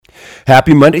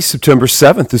Happy Monday, September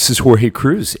 7th. This is Jorge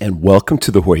Cruz, and welcome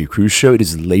to the Jorge Cruz Show. It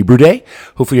is Labor Day.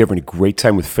 Hopefully you're having a great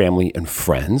time with family and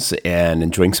friends and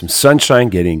enjoying some sunshine,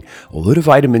 getting a little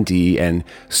vitamin D, and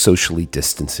socially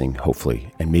distancing,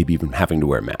 hopefully, and maybe even having to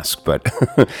wear a mask. But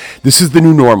this is the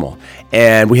new normal,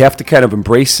 and we have to kind of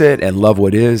embrace it and love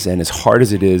what is. And as hard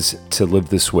as it is to live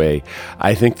this way,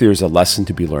 I think there's a lesson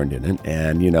to be learned in it.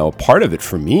 And, part of it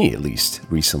for me, at least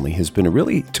recently, has been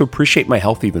really to appreciate my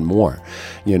health even more.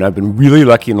 I've been really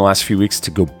lucky in the last few weeks to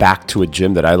go back to a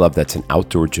gym that I love that's an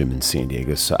outdoor gym in San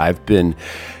Diego. So I've been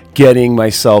getting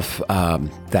myself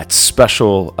that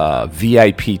special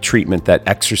VIP treatment that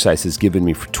exercise has given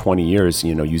me for 20 years,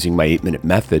 using my 8-minute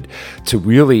method to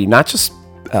really not just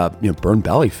burn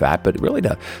belly fat, but really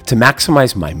to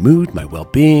maximize my mood, my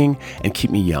well-being, and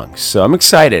keep me young. So I'm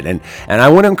excited. And I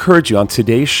want to encourage you on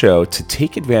today's show to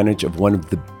take advantage of one of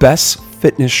the best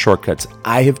fitness shortcuts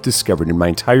I have discovered in my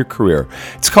entire career.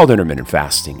 It's called intermittent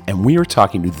fasting. And we are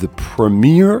talking to the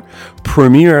premier,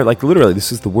 like literally,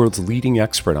 this is the world's leading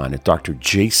expert on it, Dr.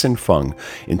 Jason Fung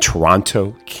in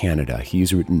Toronto, Canada.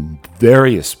 He's written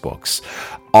various books,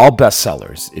 all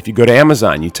bestsellers. If you go to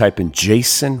Amazon, you type in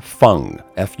Jason Fung,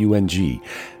 F-U-N-G,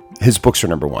 his books are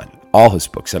number one. All his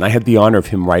books. And I had the honor of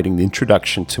him writing the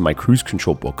introduction to my cruise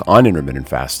control book on intermittent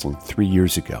fasting 3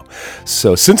 years ago.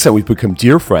 So since then, we've become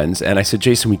dear friends. And I said,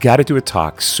 Jason, we got to do a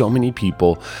talk. So many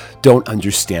people don't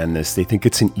understand this. They think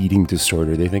it's an eating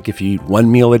disorder. They think if you eat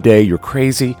one meal a day, you're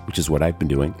crazy, which is what I've been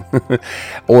doing.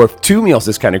 Or if 2 meals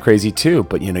is kind of crazy too.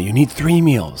 But you need 3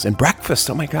 meals and breakfast.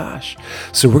 Oh my gosh.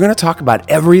 So we're going to talk about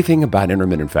everything about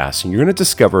intermittent fasting. You're going to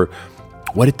discover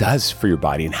what it does for your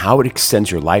body and how it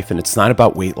extends your life. And it's not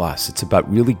about weight loss. It's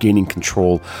about really gaining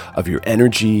control of your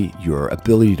energy, your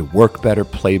ability to work better,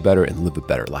 play better, and live a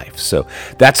better life. So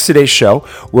that's today's show.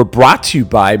 We're brought to you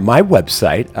by my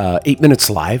website, 8 Minutes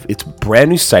Live. It's a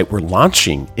brand new site we're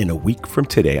launching in a week from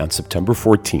today on September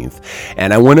 14th.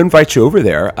 And I want to invite you over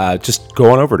there. Just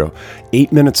go on over to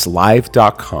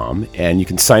 8minuteslive.com and you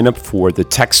can sign up for the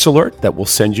text alert that we'll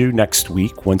send you next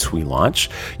week once we launch.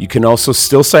 You can also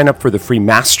still sign up for the free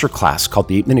masterclass called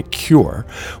the 8-Minute Cure,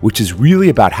 which is really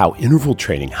about how interval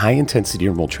training, high-intensity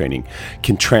interval training,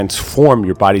 can transform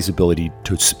your body's ability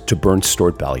to burn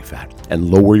stored belly fat and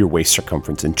lower your waist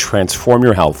circumference and transform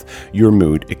your health, your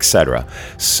mood, etc.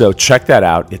 So check that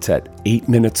out. It's at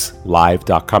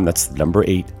 8minuteslive.com. That's the number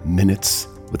 8 minutes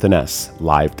with an S,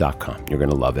 live.com. You're going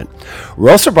to love it.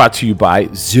 We're also brought to you by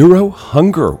Zero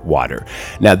Hunger Water.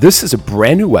 Now, this is a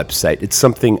brand new website. It's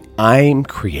something I'm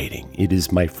creating. It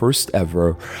is my first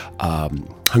ever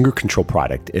hunger control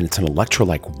product, and it's an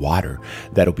electrolyte water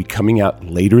that'll be coming out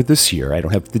later this year. I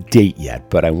don't have the date yet,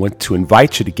 but I want to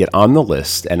invite you to get on the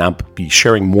list, and I'll be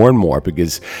sharing more and more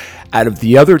because out of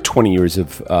the other 20 years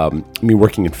of me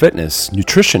working in fitness,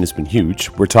 nutrition has been huge.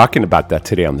 We're talking about that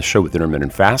today on the show with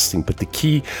intermittent fasting, but the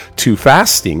key to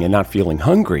fasting and not feeling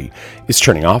hungry is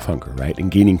turning off hunger, right? And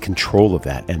gaining control of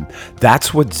that. And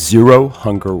that's what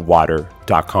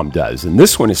ZeroHungerWater.com does. And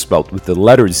this one is spelled with the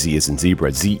letter Z as in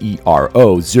zebra,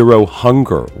 Z-E-R-O,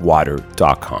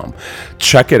 ZeroHungerWater.com.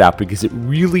 Check it out because it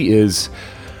really is,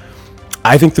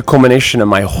 I think, the culmination of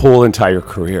my whole entire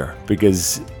career,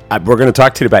 because we're going to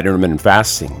talk to you about intermittent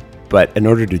fasting, but in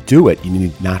order to do it, you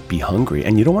need to not be hungry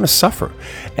and you don't want to suffer.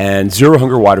 And Zero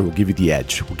Hunger Water will give you the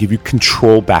edge, will give you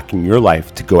control back in your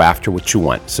life to go after what you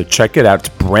want. So check it out. It's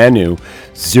brand new,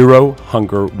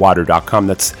 ZeroHungerWater.com.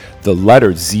 That's the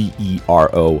letter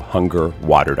Z-E-R-O,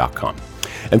 hungerwater.com.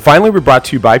 And finally, we're brought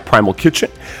to you by Primal Kitchen.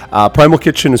 Primal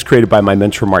Kitchen is created by my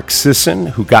mentor, Mark Sisson,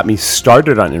 who got me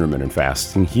started on intermittent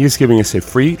fasting. He is giving us a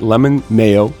free lemon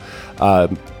mayo,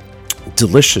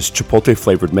 delicious chipotle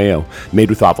flavored mayo made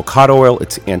with avocado oil.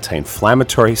 It's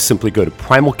anti-inflammatory. Simply go to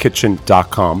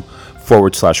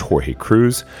primalkitchen.com/Jorge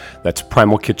Cruz. That's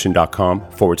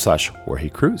primalkitchen.com/Jorge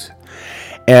Cruz.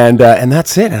 And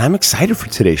that's it. And I'm excited for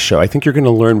today's show. I think you're going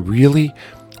to learn really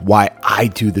why I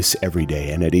do this every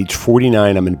day. And at age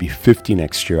 49, I'm going to be 50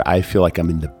 next year. I feel like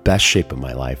I'm in the best shape of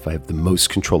my life. I have the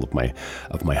most control of my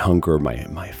hunger,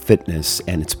 my fitness,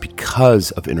 and it's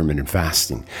because of intermittent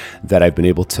fasting that I've been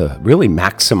able to really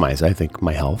maximize, I think,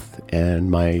 my health and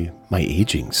my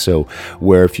aging. So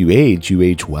where if you age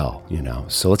well,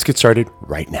 So let's get started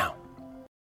right now.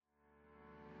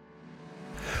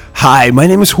 Hi, my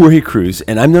name is Jorge Cruz,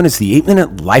 and I'm known as the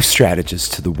 8-Minute Life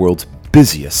Strategist to the world's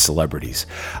busiest celebrities.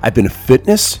 I've been a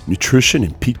fitness, nutrition,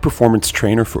 and peak performance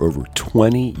trainer for over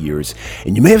 20 years,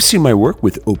 and you may have seen my work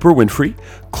with Oprah Winfrey,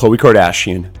 Khloe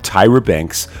Kardashian, Tyra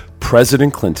Banks,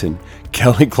 President Clinton,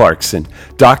 Kelly Clarkson,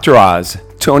 Dr. Oz,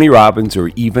 Tony Robbins, or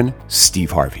even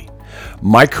Steve Harvey.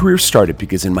 My career started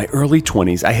because in my early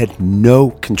 20s, I had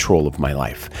no control of my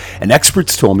life. And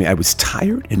experts told me I was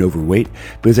tired and overweight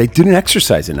because I didn't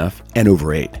exercise enough and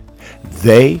overate.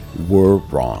 They were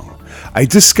wrong. I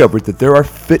discovered that there are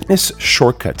fitness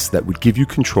shortcuts that would give you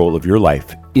control of your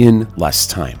life in less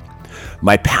time.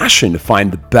 My passion to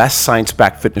find the best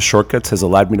science-backed fitness shortcuts has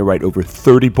allowed me to write over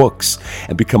 30 books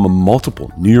and become a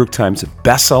multiple New York Times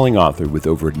best-selling author with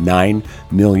over 9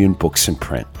 million books in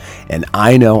print. And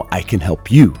I know I can help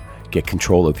you get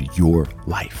control of your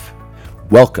life.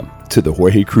 Welcome to the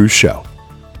Jorge Cruise Show.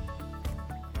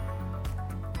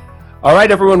 All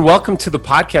right, everyone, welcome to the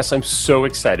podcast. I'm so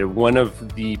excited. One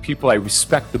of the people I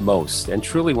respect the most and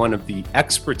truly one of the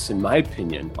experts, in my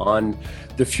opinion, on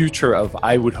the future of,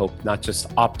 I would hope, not just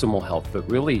optimal health, but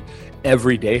really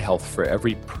everyday health for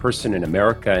every person in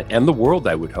America and the world,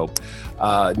 I would hope,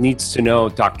 needs to know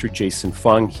Dr. Jason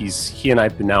Fung. He and I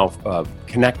have been now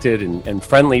connected and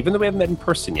friendly, even though we haven't met in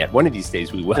person yet. One of these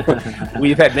days we will.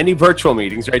 We've had many virtual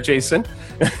meetings, right, Jason?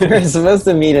 We were supposed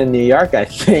to meet in New York, I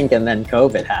think, and then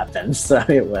COVID happened, so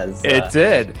it was... It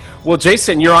did. Well,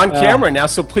 Jason, you're on camera now,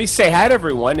 so please say hi to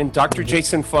everyone. And Dr.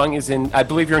 Jason Fung is in, I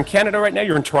believe you're in Canada right now?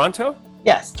 You're in Toronto?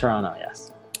 Yes, Toronto,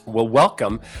 yes. Well,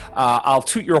 welcome. I'll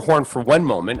toot your horn for one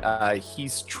moment.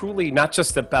 He's truly not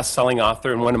just a best-selling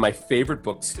author and one of my favorite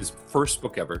books, his first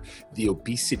book ever, The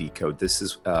Obesity Code. This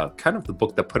is kind of the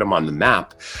book that put him on the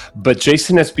map. But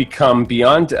Jason has become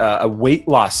beyond a weight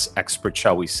loss expert,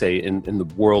 shall we say, in the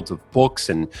world of books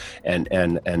and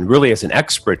really as an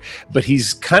expert. But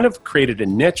he's kind of created a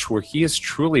niche where he is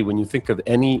truly, when you think of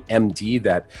any MD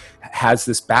that has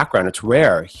this background, it's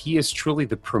rare. He is truly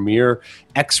the premier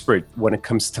expert when it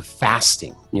comes to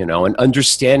fasting, and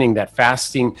understanding that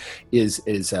fasting is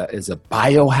a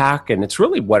biohack, and it's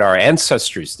really what our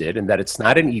ancestors did, and that it's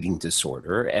not an eating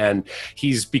disorder. And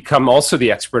he's become also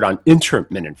the expert on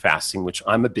intermittent fasting, which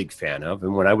I'm a big fan of.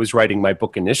 And when I was writing my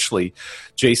book initially,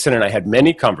 Jason and I had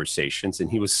many conversations, and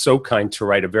he was so kind to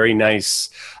write a very nice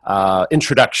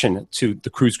introduction to the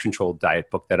Cruise Control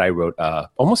Diet book that I wrote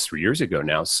almost 3 years ago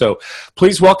now. So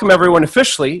please welcome everyone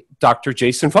officially, Dr.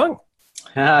 Jason Fung.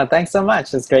 Thanks so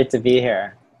much. It's great to be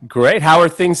here. Great. How are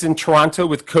things in Toronto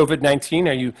with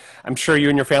COVID-19? I'm sure you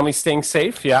and your family staying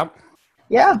safe? Yeah.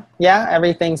 Yeah.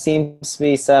 Everything seems to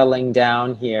be settling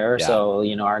down here. Yeah.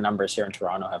 So, our numbers here in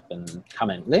Toronto have been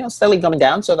steadily coming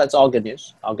down. So that's all good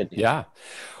news. Yeah.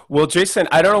 Well, Jason,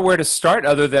 I don't know where to start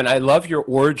other than I love your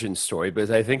origin story,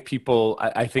 because I think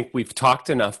I think we've talked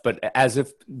enough, but as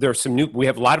if there's we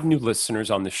have a lot of new listeners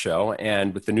on the show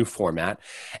and with the new format.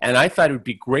 And I thought it would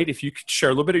be great if you could share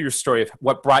a little bit of your story of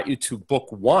what brought you to book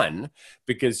one,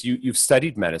 because you've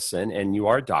studied medicine and you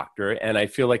are a doctor. And I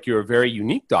feel like you're a very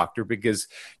unique doctor because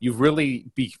you've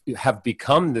really have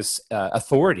become this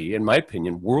authority, in my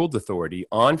opinion, world authority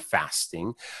on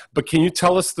fasting. But can you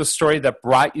tell us the story that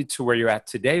brought you to where you're at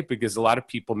today? Because a lot of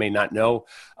people may not know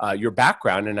your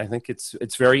background, and I think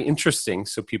it's very interesting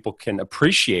so people can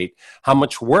appreciate how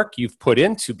much work you've put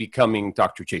into becoming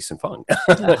Dr. Jason Fung.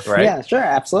 Right? Yeah, sure,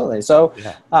 absolutely. So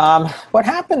what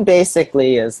happened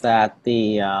basically is that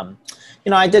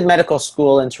I did medical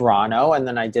school in Toronto, and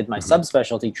then I did my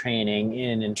subspecialty training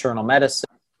in internal medicine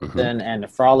and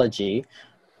nephrology.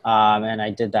 And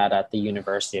I did that at the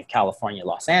University of California,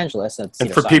 Los Angeles. And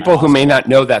for people who may not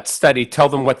know that study, tell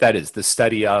them what that is, the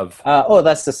study of...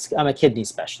 I'm a kidney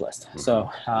specialist. So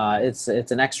it's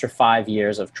an extra 5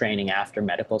 years of training after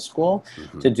medical school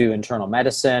to do internal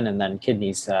medicine and then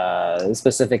kidneys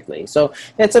specifically. So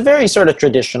it's a very sort of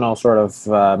traditional sort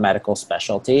of medical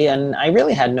specialty. And I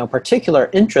really had no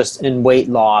particular interest in weight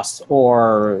loss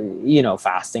or,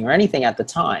 fasting or anything at the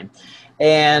time.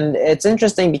 And it's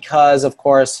interesting because, of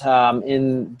course,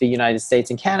 in the United States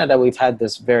and Canada, we've had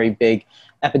this very big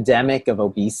epidemic of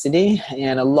obesity.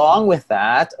 And along with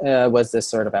that was this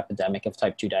sort of epidemic of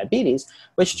type 2 diabetes,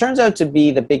 which turns out to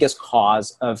be the biggest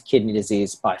cause of kidney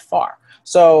disease by far.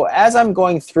 So as I'm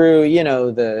going through,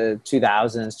 the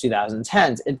 2000s,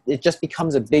 2010s, it just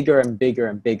becomes a bigger and bigger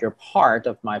and bigger part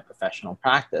of my professional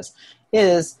practice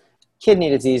is kidney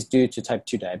disease due to type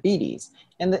 2 diabetes.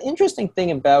 And the interesting thing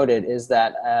about it is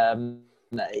that,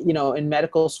 in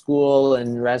medical school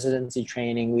and residency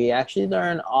training, we actually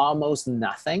learn almost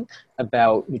nothing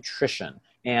about nutrition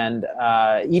and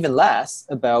even less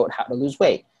about how to lose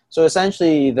weight. So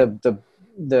essentially,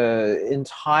 the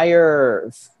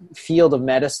entire field of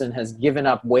medicine has given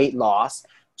up weight loss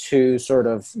to sort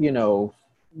of,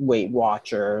 Weight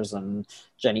Watchers and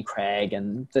Jenny Craig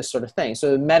and this sort of thing.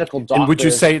 So medical And would you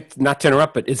doctors. say, not to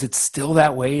interrupt, but is it still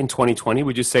that way in 2020?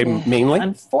 Would you say mainly?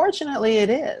 Unfortunately, it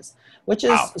is, which is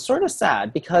Wow. sort of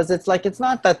sad because it's like it's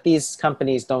not that these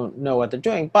companies don't know what they're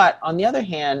doing, but on the other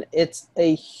hand, it's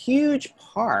a huge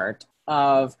part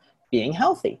of being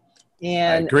healthy. I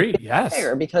And agree. it's Yes.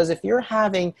 fair because if you're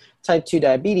having type 2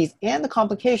 diabetes and the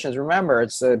complications, remember,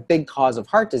 it's a big cause of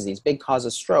heart disease, big cause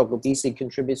of stroke. Obesity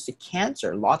contributes to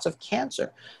cancer, lots of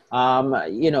cancer,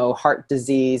 heart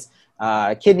disease,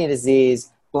 kidney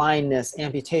disease, blindness,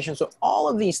 amputation. So all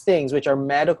of these things, which are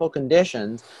medical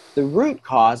conditions, the root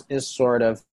cause is sort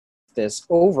of this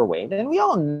overweight. And we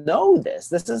all know this.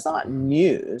 This is not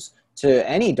news to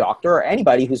any doctor or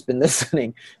anybody who's been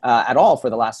listening at all for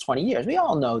the last 20 years. We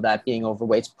all know that being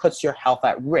overweight puts your health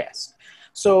at risk.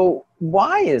 So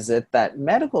why is it that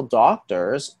medical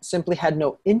doctors simply had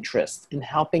no interest in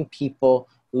helping people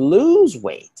lose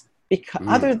weight? Because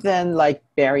other than like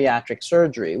bariatric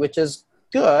surgery, which is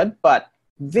good, but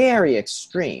very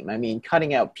extreme. I mean,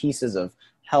 cutting out pieces of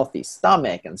healthy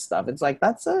stomach and stuff. It's like,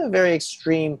 that's a very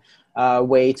extreme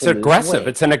way It's to lose aggressive. weight.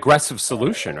 It's an aggressive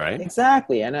solution, right?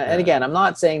 Exactly. And Yeah. again, I'm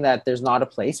not saying that there's not a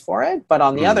place for it, but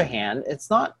on the other Mm. hand, it's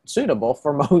not suitable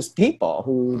for most people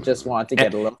who just want to And,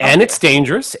 get a little and it's healthier.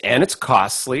 dangerous and it's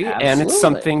costly and it's Absolutely.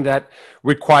 something that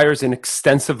requires an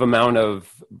extensive amount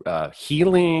of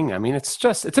healing. I mean,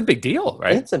 it's a big deal,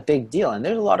 right? It's a big deal, and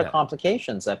there's a lot of Yeah.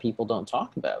 complications that people don't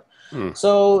talk about. Mm.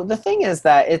 So the thing is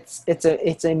that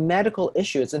it's a medical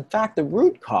issue. It's in fact the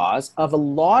root cause of a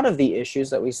lot of the issues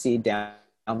that we see down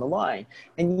the line.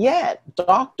 And yet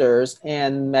doctors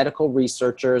and medical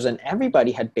researchers and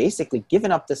everybody had basically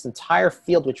given up this entire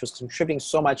field, which was contributing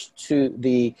so much to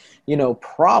the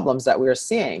problems that we were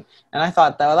seeing. And I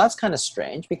thought, well, that's kind of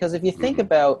strange, because if you think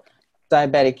about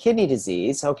diabetic kidney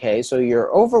disease, okay, so you're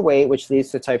overweight, which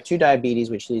leads to type 2 diabetes,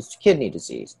 which leads to kidney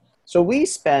disease. So we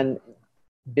spend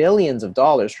billions of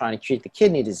dollars trying to treat the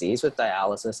kidney disease with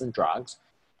dialysis and drugs.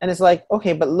 And it's like,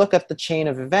 okay, but look at the chain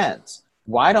of events.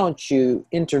 Why don't you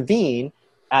intervene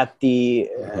at the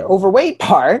overweight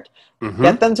part, Hmm.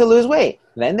 get them to lose weight?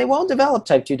 Then they won't develop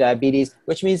type 2 diabetes,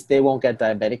 which means they won't get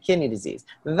diabetic kidney disease.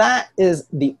 That is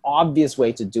the obvious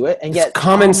way to do it. And It's yet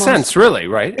common sense, almost really,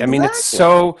 right? I mean, it's exactly.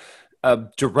 so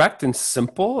direct and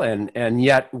simple, and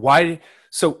yet why?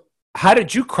 So, how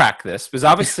did you crack this? Because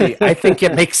obviously, I think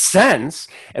it makes sense.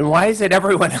 And why is it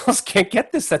everyone else can't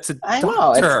get this? That's a I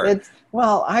know doctor.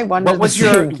 well, I What wondered the was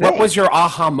your same What was thing. your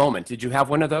aha moment? Did you have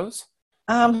one of those?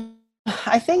 Um,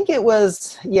 I think it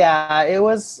was, yeah, it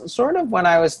was sort of when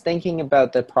I was thinking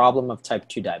about the problem of type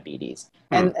 2 diabetes.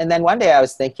 Hmm. And then one day I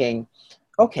was thinking,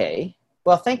 okay,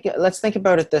 well, let's think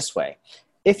about it this way.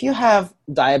 If you have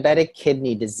diabetic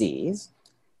kidney disease,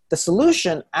 the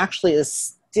solution actually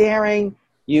is staring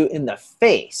you in the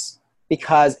face,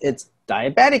 because it's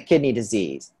diabetic kidney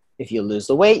disease. If you lose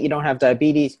the weight, you don't have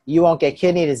diabetes, you won't get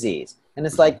kidney disease. And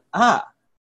it's like,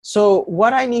 so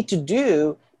what I need to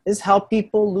do is help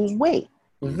people lose weight.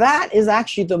 That is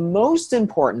actually the most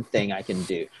important thing I can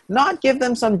do. Not give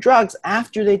them some drugs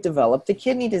after they develop the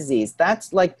kidney disease.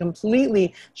 That's like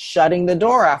completely shutting the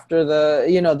door after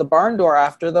the barn door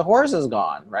after the horse is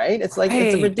gone, right? It's like,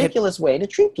 it's a Right. ridiculous way to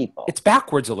treat people. It's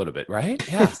backwards a little bit, right?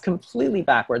 Yeah. It's completely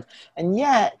backwards. And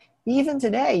yet, even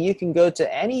today, you can go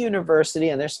to any university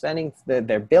and they're spending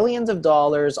their billions of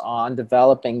dollars on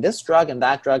developing this drug and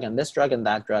that drug and this drug and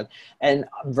that drug. And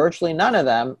virtually none of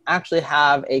them actually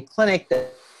have a clinic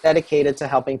dedicated to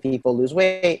helping people lose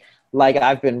weight, like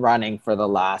I've been running for the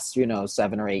last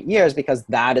 7 or 8 years, because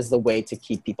that is the way to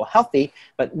keep people healthy.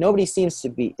 But nobody seems to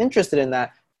be interested in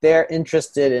that. They're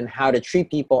interested in how to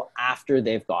treat people after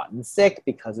they've gotten sick,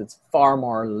 because it's far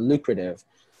more lucrative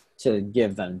to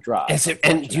give them drugs, Is it,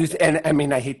 and do you, unfortunately. and I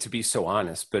mean, I hate to be so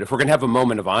honest, but if we're going to have a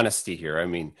moment of honesty here, I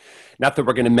mean, not that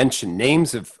we're going to mention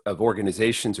names of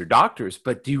organizations or doctors,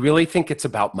 but do you really think it's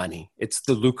about money? It's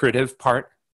the lucrative part?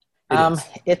 It is.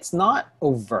 It's not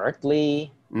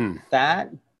overtly Mm, that,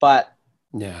 but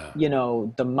yeah.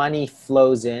 the money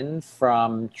flows in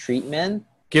from treatment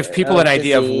Give people an of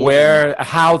idea of disease. And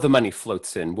how the money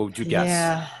floats in. What would you guess?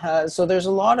 yeah, so there's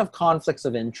a lot of conflicts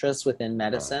of interest within Uh,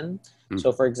 medicine. mm,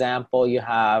 So, for example, you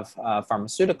have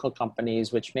pharmaceutical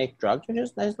companies which make drugs,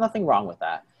 there's nothing wrong with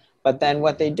that. But then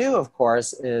what they do, of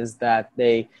course, is that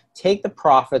they take the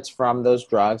profits from those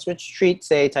drugs, which treat,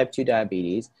 say, type 2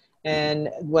 diabetes, and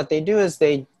what they do is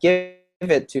they give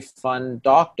it to fund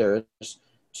doctors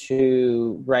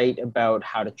to write about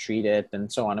how to treat it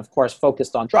and so on, of course,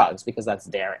 focused on drugs, because that's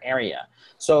their area.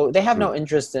 So they have mm, no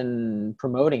interest in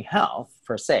promoting health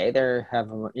per se. They have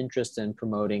an interest in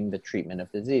promoting the treatment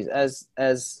of disease, as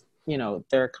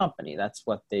they're a company. That's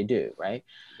what they do, right?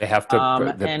 They have to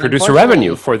And produce a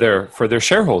revenue unfortunately, for their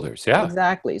shareholders. Yeah,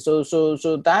 exactly. So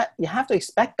that you have to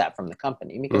expect that from the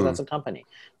company because that's a company.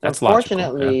 So that's logical. Yeah.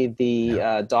 unfortunately,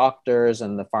 the doctors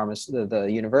and the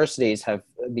universities have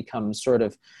become sort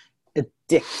of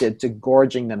addicted to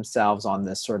gorging themselves on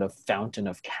this sort of fountain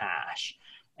of cash.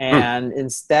 And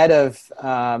instead of,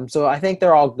 so I think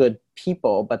they're all good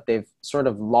people, but they've sort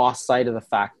of lost sight of the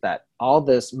fact that all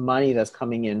this money that's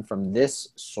coming in from this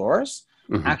source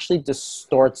actually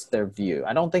distorts their view.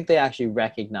 I don't think they actually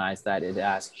recognize that it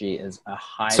actually is a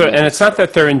highly. And it's not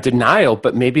that they're in denial,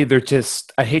 but maybe they're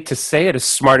just, I hate to say it, as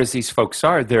smart as these folks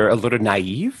are, they're a little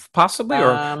naive, possibly?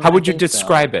 Or how would you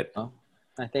describe it?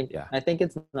 I think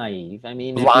it's naive. I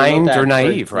mean, blind or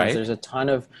naive, right? There's a ton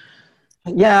of,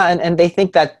 and they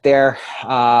think that they're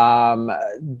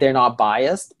not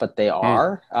biased, but they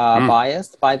are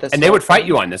biased by this. And they would fight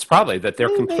you on this, probably, that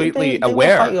they're completely aware.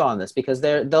 They will fight you on this because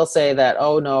they'll say that,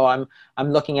 oh no,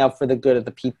 I'm looking out for the good of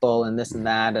the people and this and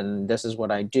that, and this is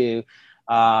what I do.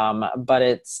 But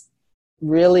it's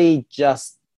really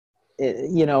just,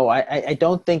 I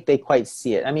don't think they quite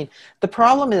see it. I mean, the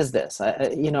problem is this,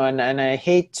 and I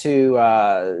hate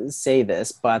to say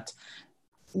this, but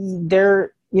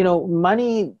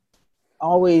money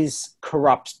always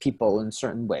corrupts people in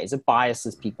certain ways. It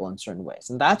biases people in certain ways.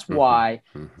 And that's why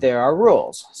there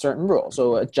are certain rules.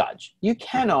 So a judge, you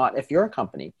cannot, if you're a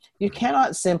company, you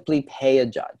cannot simply pay a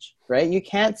judge, right? You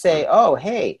can't say, oh,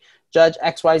 hey, Judge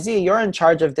XYZ, you're in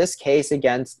charge of this case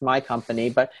against my company,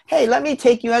 but hey, let me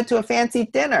take you out to a fancy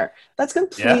dinner. That's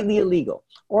completely illegal.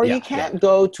 Or you can't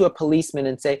go to a policeman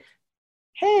and say,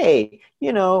 hey,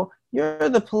 you're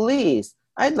the police.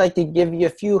 I'd like to give you a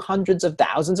few hundreds of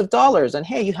thousands of dollars. And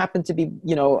hey, you happen to be,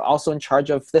 also in charge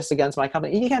of this against my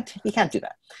company. You can't do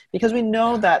that because we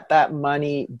know that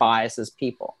money biases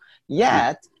people.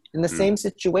 Yet, in the same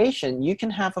situation, you can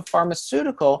have a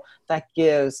pharmaceutical that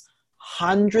gives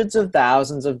hundreds of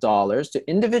thousands of dollars to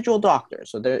individual doctors.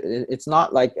 So it's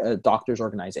not like a doctor's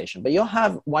organization, but you'll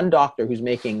have one doctor who's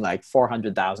making like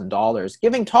 $400,000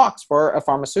 giving talks for a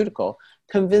pharmaceutical,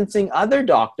 convincing other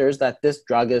doctors that this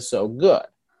drug is so good.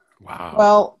 Wow.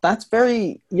 Well, that's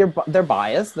they're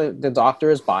biased. The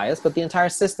doctor is biased, but the entire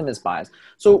system is biased.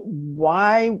 So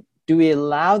why do we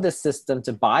allow the system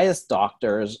to bias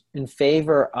doctors in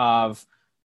favor of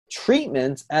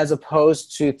treatment as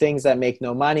opposed to things that make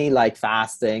no money, like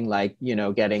fasting, like,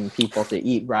 getting people to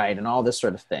eat right and all this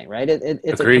sort of thing, right?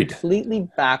 It's Agreed. A completely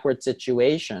backward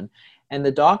situation. And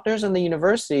the doctors and the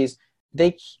universities,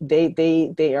 they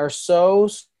are so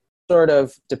sort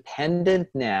of dependent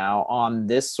now on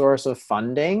this source of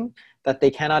funding that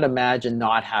they cannot imagine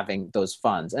not having those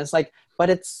funds. And it's like, but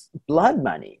it's blood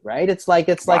money, right? It's like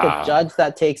a judge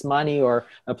that takes money or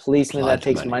a policeman that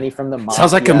takes money from the mafia.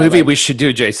 Sounds like a movie we should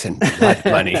do, Jason. Blood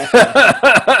money.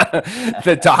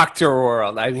 The doctor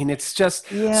world. I mean, it's just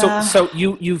so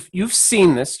you've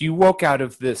seen this. You woke out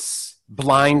of this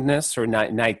blindness or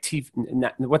naive.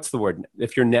 What's the word?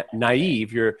 If you're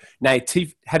naive, you're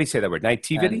naive. How do you say that word?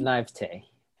 Naivety. Naivete.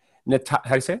 How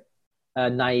do you say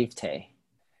it? Naivete.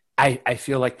 I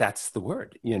feel like that's the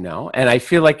word, and I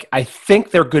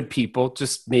think they're good people.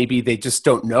 Just maybe they just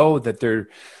don't know that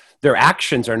their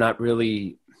actions are not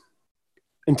really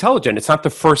intelligent. It's not the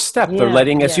first step. They're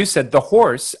letting, as you said, the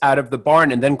horse out of the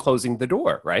barn and then closing the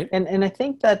door, right? And I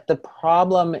think that the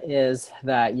problem is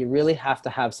that you really have to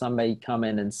have somebody come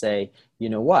in and say, you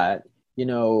know what,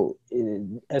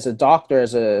 as a doctor,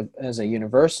 as a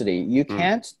university, you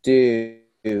can't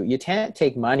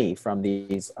take money from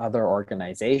these other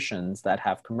organizations that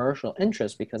have commercial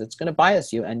interests because it's going to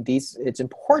bias you. And it's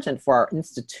important for our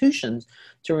institutions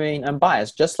to remain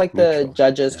unbiased, just like the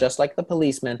judges, just like the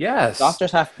policemen. Yes.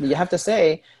 Doctors you have to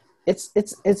say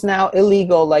it's now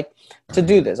illegal, like, to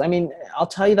do this. I mean, I'll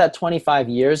tell you that 25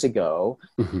 years ago,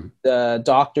 the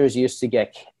doctors used to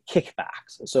get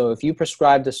kickbacks. So if you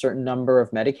prescribed a certain number of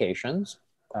medications,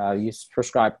 you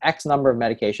prescribe X number of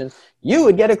medications, you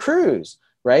would get a cruise.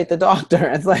 Right? The doctor.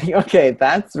 It's like, okay,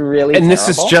 that's really terrible. This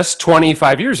is just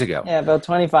 25 years ago. Yeah, about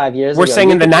 25 years ago. We're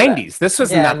saying in the 90s. This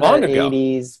wasn't that long ago.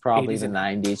 The 80s, probably the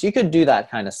 90s. You could do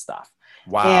that kind of stuff.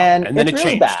 Wow. And then it's it really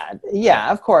changed. bad.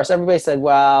 Yeah, of course. Everybody said,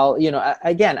 well,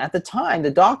 again, at the time,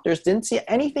 the doctors didn't see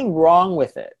anything wrong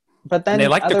with it. But then they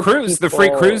like the cruise, the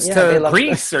free cruise to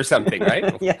Greece or something,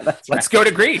 right? Yeah, that's right. Let's go to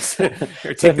Greece. Here,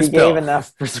 so take if you gave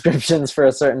enough prescriptions for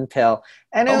a certain pill.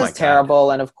 And it was terrible.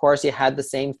 God. And of course, you had the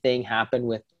same thing happen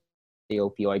with the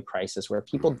opioid crisis where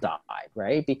people died,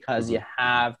 right? Because you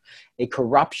have a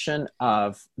corruption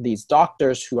of these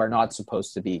doctors who are not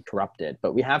supposed to be corrupted.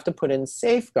 But we have to put in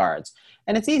safeguards.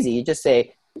 And it's easy. You just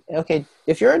say, okay,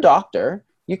 if you're a doctor,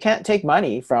 you can't take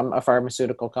money from a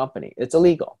pharmaceutical company. It's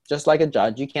illegal. Just like a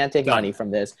judge, you can't take Done. money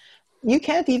from this. You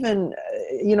can't even,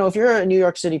 if you're a New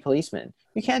York City policeman,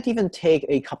 you can't even take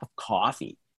a cup of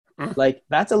coffee. Mm. Like,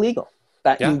 that's illegal.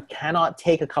 That Yeah. you cannot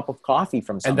take a cup of coffee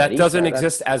from And that somebody. doesn't That's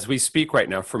exist as we speak right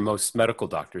now for most medical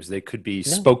doctors. They could be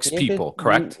no, you could spokespeople,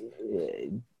 correct?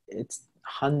 it's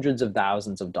hundreds of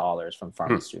thousands of dollars from Hmm.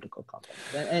 pharmaceutical companies,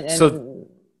 So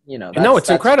and no, that's it's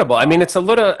the incredible. I mean, problem. it's a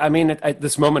little, I mean,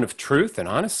 this moment of truth and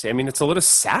honesty, I mean, it's a little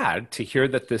sad to hear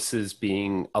that this is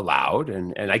being allowed.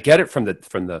 And I get it from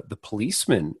the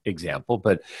policeman example,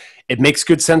 but it makes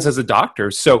good sense as a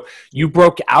doctor. So you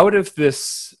broke out of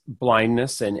this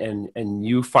blindness and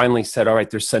you finally said, all right,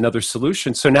 there's another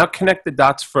solution. So now connect the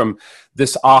dots from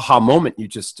this aha moment you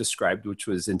just described, which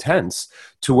was intense,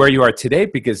 to where you are today.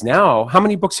 Because now, how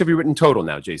many books have you written total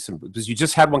now, Jason? Because you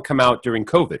just had one come out during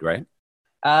COVID, right?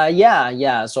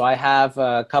 Yeah. So I have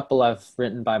a couple I've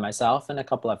written by myself and a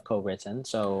couple I've co-written.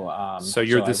 So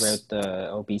you're So I this, wrote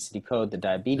the obesity code, the yeah.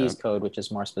 diabetes code, which is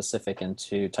more specific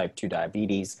into type 2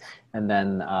 diabetes. And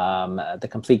then the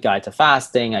complete guide to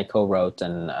fasting, I co-wrote,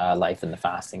 and life in the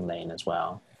fasting lane as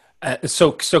well.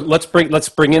 So let's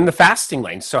bring in the fasting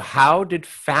lane. So how did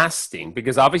fasting?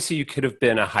 Because obviously you could have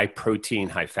been a high protein,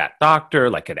 high fat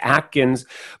doctor like at Atkins,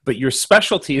 but your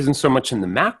specialty isn't so much in the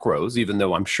macros, even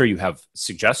though I'm sure you have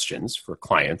suggestions for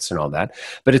clients and all that.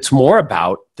 But it's more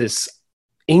about this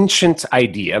ancient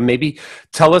idea. Maybe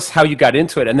tell us how you got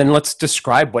into it, and then let's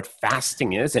describe what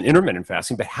fasting is and intermittent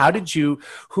fasting. But how did you?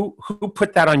 Who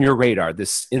put that on your radar?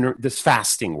 This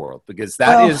fasting world, because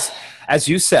that Well, is, as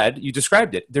you said, you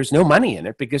described it. There's no money in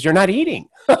it because you're not eating.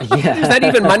 There's not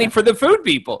even yeah, money for the food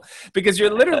people because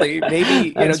you're literally maybe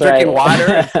that's drinking water.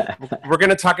 And right. we're going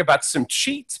to talk about some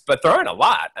cheats, but there aren't a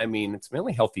lot. I mean, it's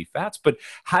mainly healthy fats. But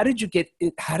how did you get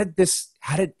it? How did this?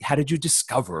 How did you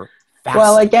discover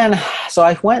Well, fasting? again, so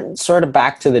I went sort of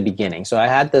back to the beginning. So I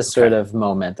had this sort Okay. of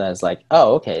moment that was like,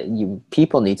 oh, okay, you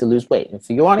people need to lose weight. If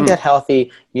you want to Hmm. get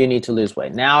healthy, you need to lose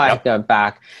weight. Now I Yep. got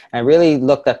back and really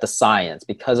looked at the science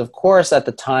because, of course, at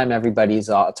the time everybody's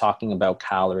all talking about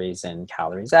calories in,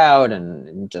 calories out,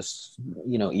 and just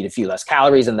eat a few less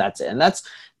calories and that's it. And that's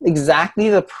exactly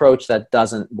the approach that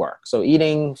doesn't work. So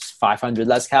eating 500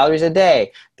 less calories a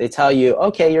day, they tell you,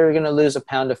 okay, you're going to lose a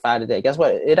pound of fat a day. Guess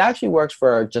what? It actually works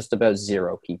for just about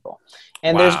zero people.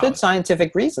 And there's good Wow.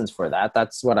 scientific reasons for that.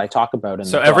 That's what I talk about in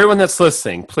the So book. everyone that's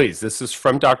listening, please, this is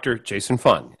from Dr. Jason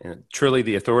Fung, and truly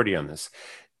the authority on this.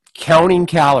 Counting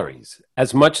calories,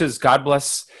 as much as God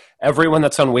bless everyone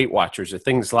that's on Weight Watchers or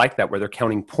things like that, where they're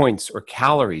counting points or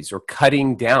calories or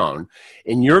cutting down,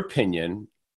 in your opinion,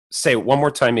 say it one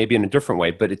more time, maybe in a different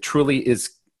way, but it truly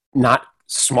is not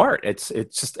smart. It's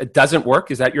just, it doesn't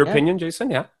work. Is that your Yeah. opinion, Jason?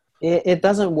 Yeah. It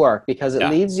doesn't work because it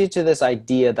Yeah. leads you to this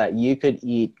idea that you could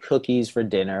eat cookies for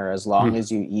dinner as long Mm.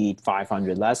 as you eat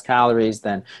 500 less calories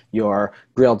than your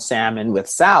grilled salmon with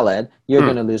salad, you're Mm.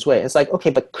 going to lose weight. It's like,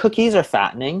 okay, but cookies are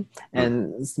fattening Mm.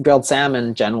 and grilled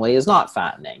salmon generally is not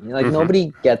fattening. Like Mm-hmm.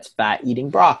 nobody gets fat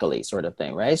eating broccoli sort of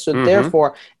thing, right? So Mm-hmm.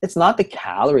 therefore, it's not the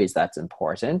calories that's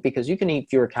important because you can eat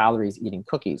fewer calories eating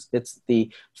cookies. It's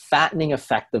the fattening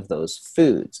effect of those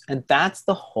foods. And that's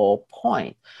the whole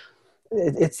point.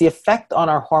 It's the effect on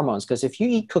our hormones because if you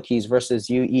eat cookies versus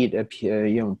you eat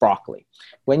broccoli,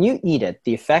 when you eat it,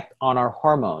 the effect on our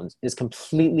hormones is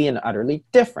completely and utterly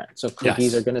different. So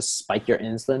cookies are Yes. going to spike your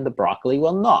insulin, the broccoli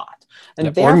will not. And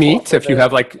Yep. Or therefore meat for if you the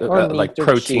have like or meat or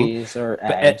protein. cheese or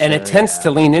But, eggs and it or tends yeah.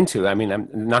 to lean into, I mean, I'm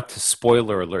not to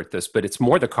spoiler alert this, but it's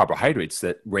more the carbohydrates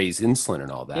that raise insulin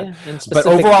and all that. Yeah, and But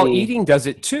overall, specifically eating does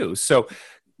it too. So,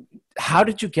 how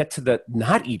did you get to the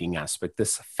not eating aspect,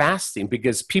 this fasting?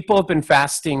 Because people have been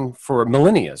fasting for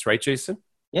millennia, right, Jason?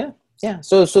 yeah, yeah.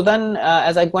 So then,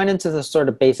 as I went into the sort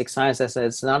of basic science, I said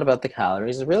it's not about the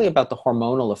calories. It's really about the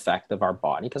hormonal effect of our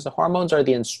body because the hormones are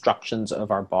the instructions of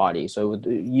our body. So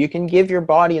you can give your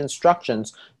body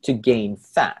instructions to gain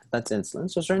fat. That's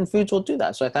insulin. So certain foods will do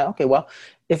that. So I thought, okay, well,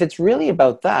 if it's really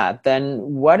about that, then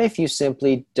what if you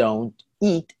simply don't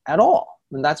eat at all?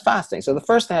 And that's fasting. So the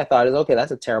first thing I thought is, okay,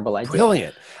 that's a terrible idea.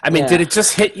 Brilliant. I mean, did Yeah. it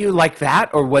just hit you like that,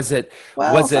 or was it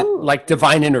Well, was it some like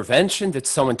divine intervention? Did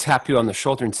someone tap you on the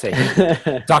shoulder and say,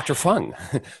 "Hey, Doctor Fung,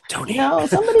 don't eat"? No,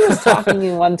 somebody was talking to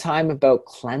me one time about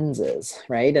cleanses,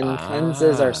 right? And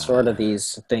cleanses are sort of Ah,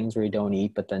 these things where you don't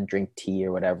eat but then drink tea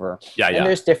or whatever. yeah, And yeah,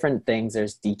 there's different things.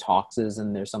 There's detoxes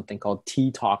and there's something called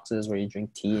tea toxes where you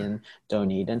drink tea and don't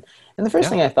eat. And the first yeah.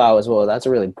 thing I thought was, well, that's a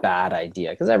really bad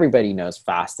idea because everybody knows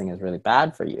fasting is really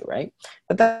bad for you, right?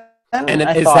 But then And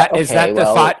I is thought, that okay, the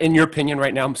well, thought in your opinion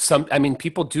right now? I mean,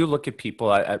 people do look at people.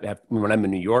 When I'm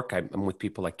in New York, I'm with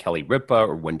people like Kelly Ripa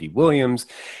or Wendy Williams,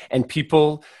 and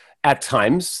people at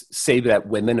times say that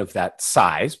women of that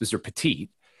size, because they're petite,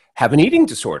 have an eating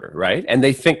disorder, right? And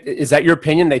they think, is that your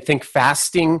opinion? They think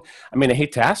fasting. I mean, I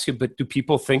hate to ask you, but do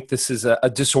people think this is a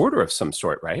disorder of some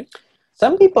sort, right?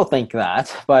 some people think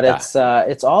that, but Yeah.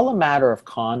 it's all a matter of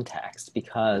context.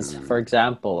 Because, for Mm,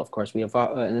 example, of course, we have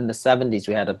in the '70s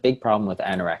we had a big problem with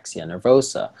anorexia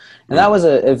nervosa, and that mm, was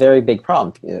a very big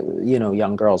problem.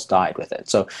 Young girls died with it.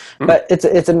 So, mm. but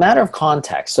it's a matter of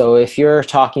context. So, if you're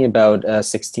talking about a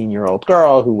 16-year-old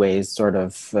girl who weighs sort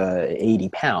of 80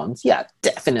 pounds, yeah,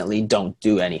 definitely don't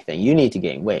do anything. You need to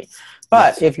gain weight.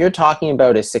 But Yes. if you're talking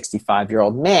about a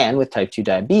 65-year-old man with type 2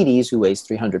 diabetes who weighs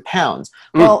 300 pounds,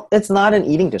 Mm, well, it's not an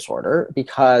eating disorder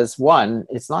because, one,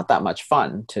 it's not that much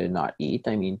fun to not eat.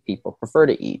 I mean, people prefer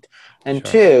to eat. And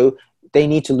sure. two, they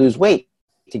need to lose weight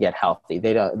to get healthy.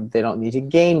 They don't need to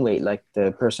gain weight like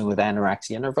the person with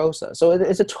anorexia nervosa. So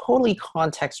it's a totally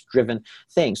context driven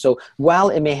thing. So while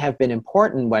it may have been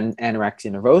important when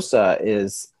anorexia nervosa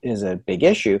is a big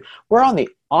issue, we're on the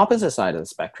opposite side of the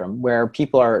spectrum where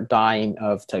people are dying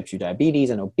of type 2 diabetes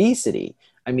and obesity.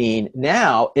 I mean,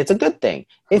 now it's a good thing.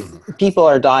 If Mm, people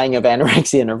are dying of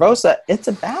anorexia nervosa, it's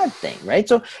a bad thing, right?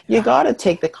 So you yeah. got to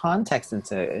take the context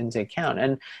into account.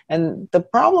 And the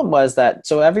problem was that,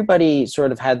 so everybody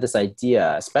sort of had this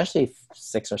idea, especially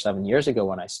 6 or 7 years ago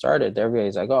when I started.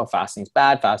 Everybody's like, "Oh, fasting's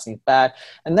bad, fasting's bad."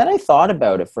 And then I thought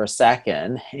about it for a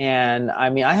second, and I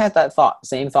mean, I had that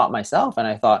same thought myself, and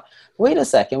I thought, wait a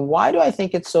second, why do I think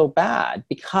it's so bad?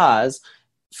 Because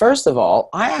first of all,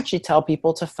 I actually tell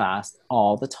people to fast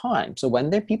all the time. So when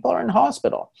people are in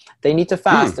hospital, they need to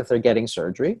fast Mm, if they're getting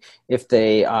surgery. If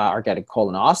they are getting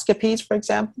colonoscopies, for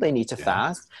example, they need to yeah.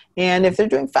 fast. And if they're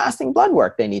doing fasting blood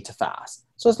work, they need to fast.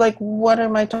 So it's like, what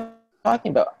am I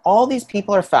talking about? All these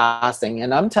people are fasting,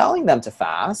 and I'm telling them to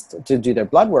fast to do their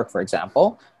blood work, for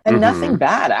example, and nothing Hmm.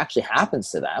 bad actually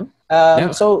happens to them.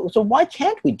 Yeah. So why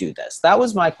can't we do this? That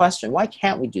was my question. Why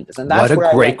can't we do this? And What that's a where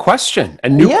I great went, question. A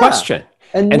new yeah, question.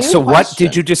 a And new so what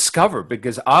did you question. discover?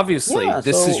 Because obviously Yeah,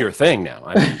 this is your so thing now.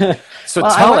 I mean, well, so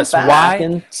I tell went us back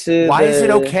into why is it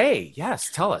the okay? Yes,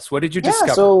 tell us. What did you yeah,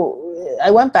 discover? so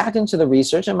I went back into the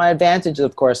research, and my advantage,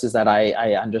 of course, is that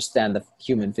I understand the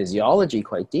human physiology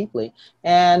quite deeply,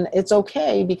 and it's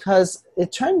okay because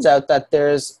it turns out that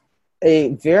there's a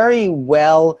very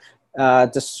well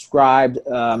described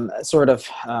sort of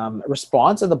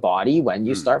response of the body when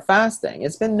you Hmm. start fasting.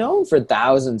 It's been known for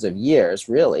thousands of years,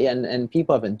 really, and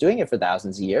people have been doing it for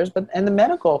thousands of years. But and the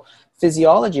medical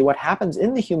physiology, what happens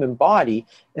in the human body,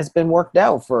 has been worked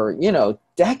out for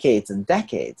decades and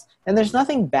decades. And there's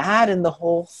nothing bad in the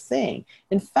whole thing.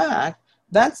 In fact,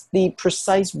 that's the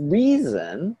precise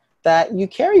reason that you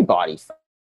carry body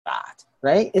fat,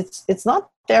 right? It's not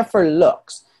there for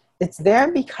looks. It's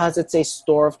there because it's a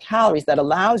store of calories that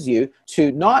allows you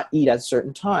to not eat at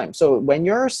certain times. So when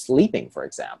you're sleeping, for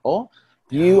example,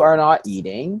 you Yeah. are not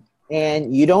eating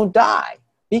and you don't die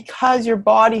because your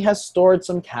body has stored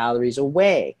some calories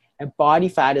away. And body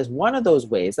fat is one of those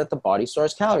ways that the body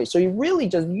stores calories. So you're really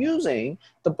just using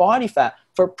the body fat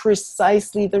for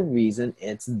precisely the reason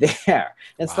it's there.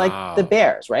 It's like the Wow.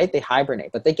 bears, right? They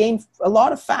hibernate, but they gain a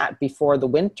lot of fat before the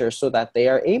winter so that they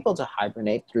are able to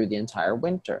hibernate through the entire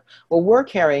winter. Well, we're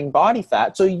carrying body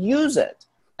fat, so use it.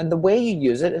 And the way you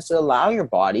use it is to allow your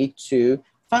body to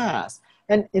fast.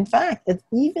 And in fact, it's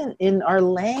even in our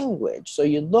language. So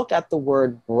you look at the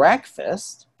word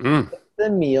breakfast, Mm. the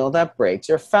meal that breaks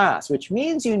your fast, which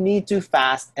means you need to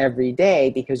fast every day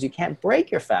because you can't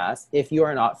break your fast if you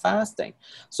are not fasting.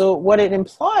 So, what it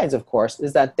implies, of course,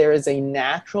 is that there is a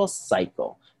natural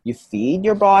cycle. You feed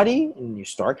your body and you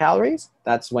store calories,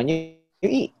 that's when you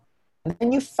eat. And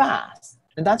then you fast.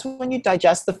 And that's when you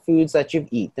digest the foods that you've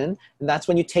eaten. And that's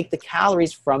when you take the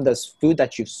calories from this food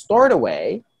that you've stored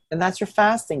away. And that's your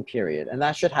fasting period. And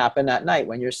that should happen at night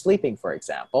when you're sleeping, for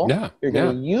example. Yeah. You're going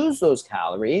to Yeah. use those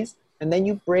calories and then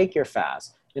you break your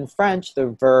fast. In French, the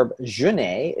verb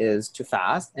jeûner is to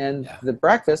fast, and Yeah. the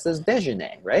breakfast is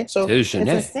déjeuner, right? So it's the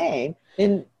Déjeuner. same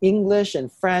in English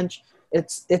and French.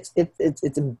 It's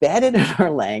embedded in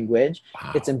our language.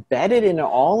 It's Wow. embedded in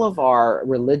all of our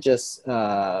religious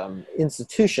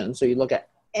institutions. So you look at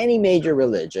any major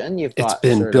religion, you've It's got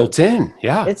been sort of built in.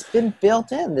 Yeah. it's been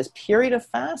built in this period of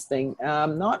fasting.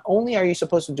 Not only are you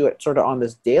supposed to do it sort of on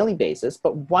this daily basis,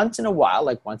 but once in a while,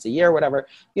 like once a year, whatever,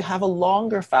 you have a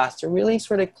longer fast to really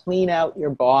sort of clean out your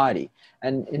body.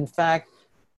 And in fact,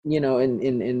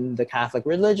 in the Catholic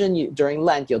religion, during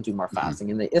Lent, you'll do more fasting.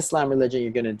 In the Islam religion,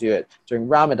 you're going to do it during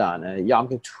Ramadan. Yom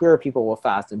Kippur, people will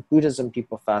fast. In Buddhism,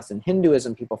 people fast. In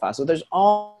Hinduism, people fast. So there's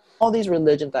all these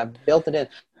religions that have built it in.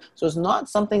 So it's not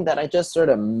something that I just sort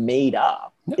of made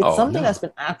up. It's something that's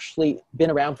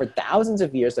been around for thousands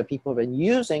of years that people have been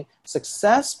using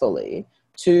successfully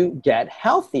to get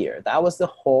healthier. That was the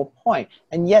whole point.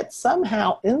 And yet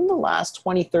somehow in the last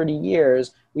 20, 30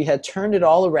 years, we had turned it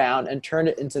all around and turned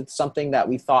it into something that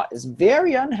we thought is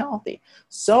very unhealthy.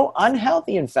 So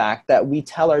unhealthy, in fact, that we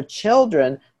tell our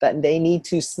children that they need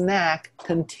to snack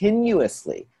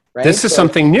continuously. Right? This is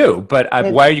something new, but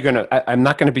why are you going to, I'm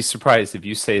not going to be surprised if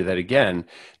you say that again.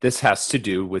 This has to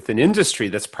do with an industry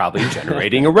that's probably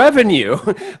generating a revenue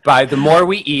by the more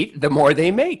we eat, the more they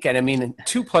make. And I mean,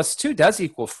 2 + 2 does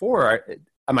equal 4.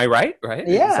 Am I right? Right?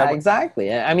 Yeah,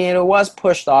 exactly. I mean, it was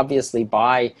pushed obviously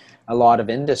by a lot of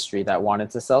industry that wanted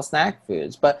to sell snack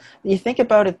foods. But you think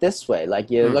about it this way,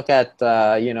 like you look at,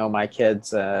 my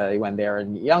kids when they're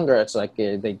younger, it's like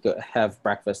they have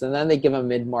breakfast and then they give them a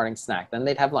mid-morning snack. Then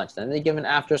they'd have lunch. Then they give an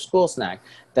after-school snack.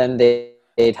 Then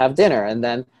they'd have dinner, and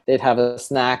then they'd have a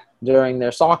snack during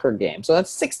their soccer game. So that's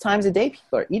 6 times a day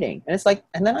people are eating. And it's like,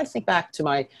 and then I think back to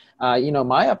my,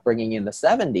 my upbringing in the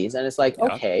 70s, and it's like,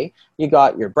 okay, you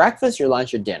got your breakfast, your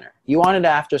lunch, your dinner. You wanted an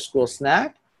after-school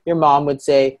snack, your mom would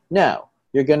say, no,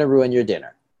 you're going to ruin your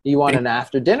dinner. You want an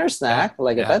after-dinner snack,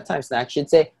 like a bedtime snack, she'd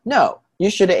say, no,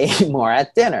 you should have ate more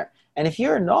at dinner. And if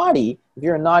you're a naughty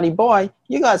boy,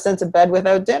 you got sent to bed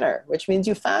without dinner, which means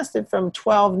you fasted from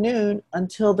 12 noon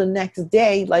until the next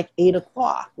day, like 8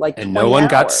 o'clock. And no one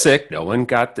got sick. No one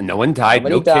died.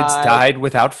 Kids died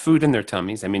without food in their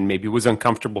tummies. I mean, maybe it was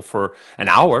uncomfortable for an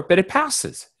hour, but it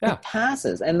passes. Yeah. It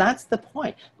passes. And that's the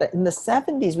point. That in the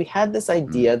 70s, we had this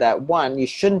idea that, one, you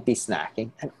shouldn't be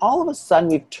snacking. And all of a sudden,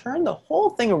 we've turned the whole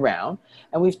thing around,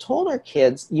 and we've told our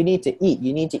kids, you need to eat,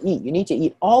 you need to eat, you need to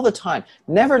eat all the time.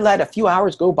 Never let a few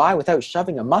hours go by without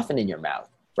shoving a muffin in your mouth,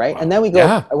 right? Wow. And then we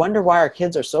go, I wonder why our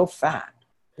kids are so fat.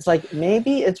 It's like,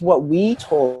 maybe it's what we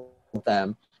told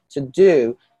them to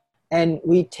do, and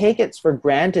we take it for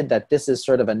granted that this is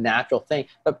sort of a natural thing.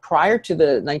 But prior to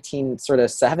the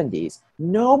 1970s,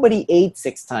 nobody ate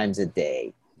 6 times a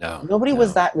day. Nobody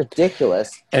was that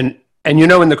ridiculous. And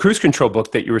in the cruise control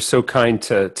book that you were so kind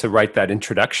to write that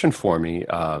introduction for me,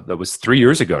 that was 3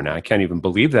 years ago now. I can't even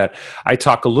believe that. I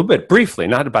talk a little bit briefly,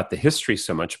 not about the history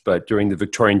so much, but during the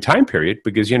Victorian time period,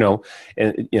 because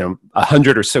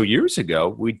 100 or so years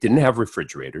ago, we didn't have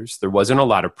refrigerators. There wasn't a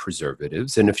lot of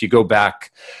preservatives, and if you go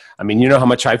back, I mean, you know how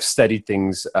much I've studied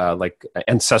things like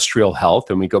ancestral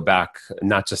health, and we go back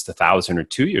not just 1,000 or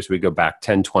 2 years, we go back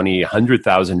 10, 20,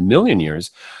 100,000 million years.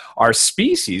 Our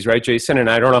species, right, Jason? And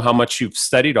I don't know how much you've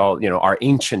studied all, our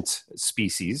ancient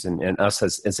species and us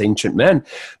as ancient men,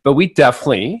 but we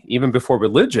definitely, even before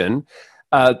religion,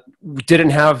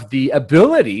 didn't have the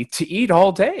ability to eat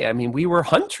all day. I mean, we were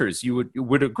hunters. You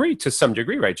would agree to some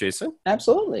degree, right, Jason?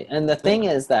 Absolutely. And the thing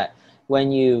is that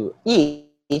when you eat,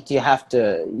 you have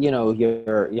to,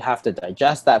 you have to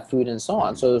digest that food and so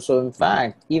on. So in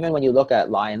fact, even when you look at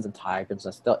lions and tigers,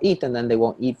 they'll eat and then they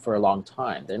won't eat for a long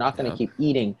time. They're not going to keep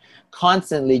eating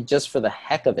constantly just for the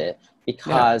heck of it,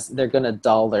 because they're going to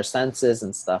dull their senses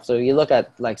and stuff. So you look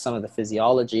at like some of the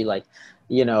physiology, like,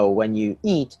 when you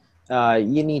eat,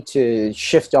 you need to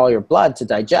shift all your blood to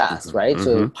digest, right?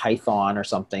 So python or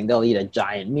something, they'll eat a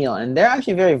giant meal, and they're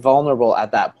actually very vulnerable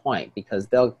at that point, because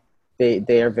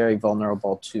they are very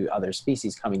vulnerable to other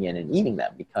species coming in and eating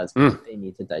them, because they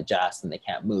need to digest and they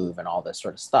can't move and all this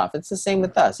sort of stuff. It's the same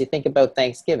with us. You think about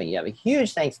Thanksgiving. You have a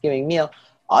huge Thanksgiving meal.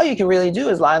 All you can really do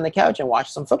is lie on the couch and watch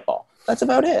some football. That's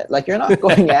about it. Like, you're not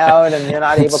going out and you're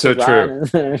not able to run.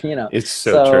 It's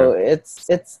so true.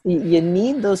 It's you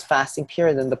need those fasting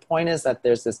periods, and the point is that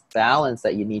there's this balance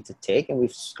that you need to take, and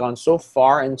we've gone so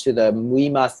far into the we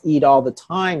must eat all the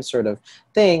time sort of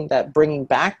thing that bringing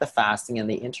back the fasting and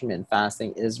the intermittent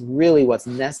fasting is really what's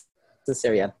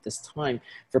necessary at this time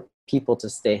for people to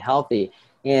stay healthy.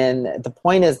 And the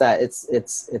point is that it's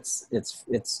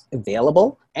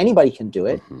available. Anybody can do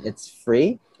it. It's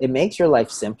free. It makes your life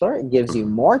simpler. It gives you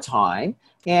more time.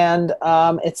 And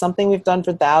it's something we've done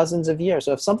for thousands of years.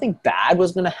 So if something bad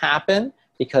was going to happen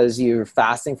because you're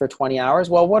fasting for 20 hours,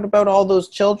 well, what about all those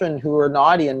children who were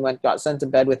naughty and got sent to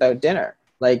bed without dinner?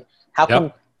 Like, how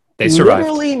come they survived?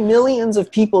 Literally millions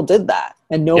of people did that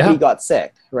and nobody got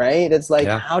sick, right? It's like,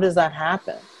 how does that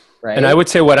happen? And I right? would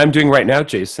say what I'm doing right now,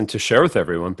 Jason, to share with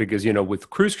everyone, because,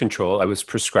 with cruise control, I was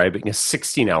prescribing a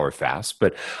 16-hour fast,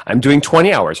 but I'm doing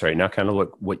 20 hours right now, kind of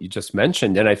what you just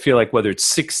mentioned. And I feel like whether it's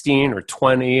 16 or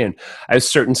 20, and I have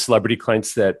certain celebrity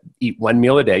clients that eat one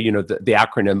meal a day, the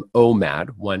acronym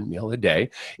OMAD, one meal a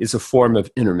day, is a form of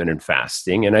intermittent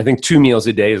fasting. And I think 2 meals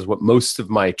a day is what most of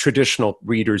my traditional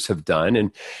readers have done.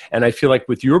 And I feel like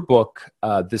with your book,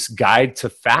 this guide to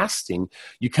fasting,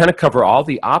 you kind of cover all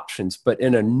the options, but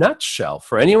in a nutshell,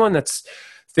 for anyone that's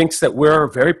thinks that we're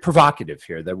very provocative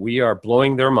here, that we are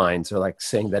blowing their minds, or like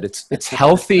saying that it's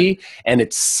healthy and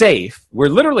it's safe. We're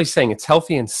literally saying it's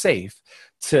healthy and safe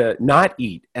to not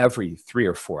eat every 3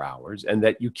 or 4 hours, and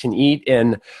that you can eat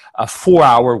in a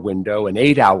 4-hour window, an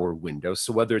 8-hour window.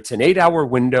 So whether it's an 8-hour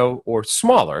window or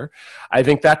smaller, I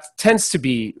think that tends to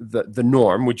be the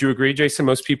norm. Would you agree, Jason?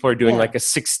 Most people are doing Yeah. like a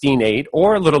 16-8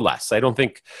 or a little less. I don't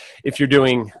think if you're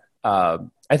doing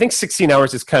I think 16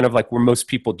 hours is kind of like where most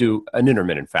people do an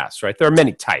intermittent fast, right? There are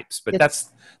many types, but It's that's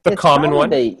the it's common probably one.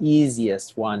 the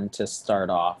easiest one to start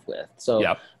off with. So,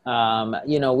 Yep.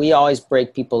 we always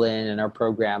break people in our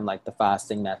program, like the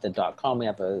fastingmethod.com. We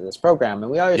have this program,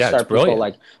 and we always Yeah, it's start people brilliant.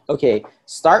 like, okay,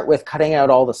 start with cutting out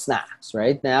all the snacks,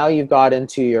 right? Now you've got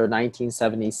into your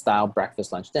 1970s style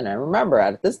breakfast, lunch, dinner. And remember,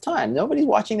 at this time, nobody's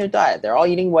watching their diet. They're all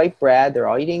eating white bread. They're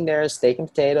all eating their steak and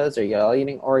potatoes. They're all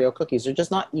eating Oreo cookies. They're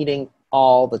just not eating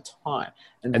all the time.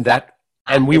 And And that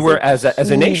and we is were a as a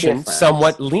key nation difference.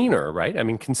 somewhat leaner, right? I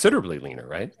mean, considerably leaner,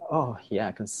 right? Oh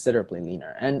yeah, considerably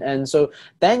leaner. And so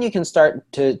then you can start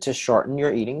to shorten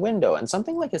your eating window. And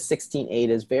something like a 16-8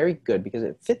 is very good because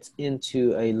it fits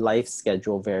into a life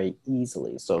schedule very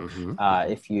easily. So Hmm.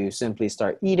 if you simply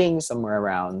start eating somewhere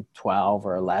around 12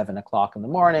 or 11 o'clock in the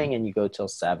Hmm. morning and you go till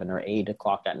 7 or 8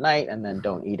 o'clock at night and then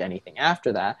don't eat anything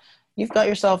after that, you've got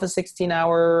yourself a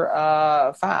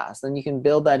 16-hour fast. And you can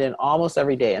build that in almost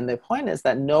every day. And the point is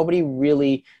that nobody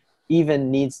really even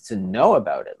needs to know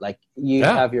about it. Like you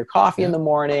Yeah. have your coffee in Yeah. the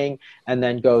morning and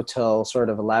then go till sort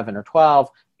of 11 or 12,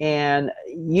 and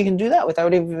you can do that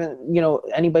without even,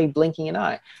 anybody blinking an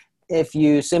eye. If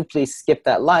you simply skip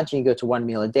that lunch and you go to one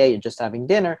meal a day, you're just having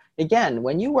dinner. Again,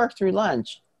 when you work through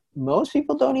lunch, most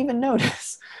people don't even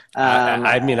notice. Um,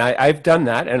 I mean, I've done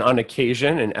that, and on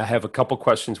occasion, and I have a couple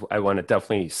questions I want to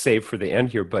definitely save for the end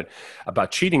here, but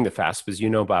about cheating the fast, because you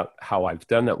know about how I've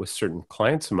done that with certain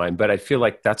clients of mine. But I feel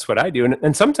like that's what I do,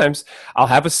 and sometimes I'll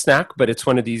have a snack, but it's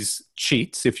one of these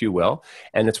cheats, if you will,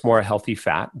 and it's more a healthy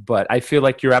fat. But I feel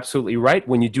like you're absolutely right.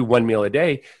 When you do one meal a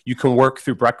day, you can work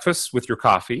through breakfast with your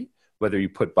coffee, whether you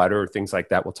put butter or things like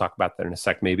that. We'll talk about that in a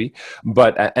sec, maybe.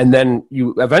 But and then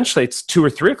you eventually it's 2 or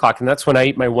 3 o'clock, and that's when I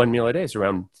eat my one meal a day. Is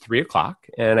around 3 o'clock,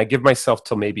 and I give myself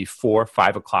till maybe 4 or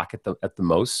 5 o'clock at the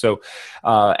most. So,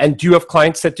 and do you have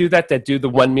clients that do that? That do the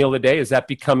one meal a day? Is that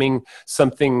becoming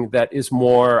something that is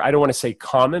more? I don't want to say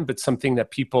common, but something that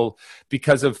people,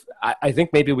 because of, I think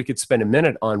maybe we could spend a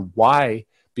minute on why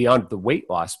beyond the weight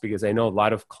loss, because I know a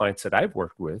lot of clients that I've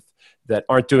worked with that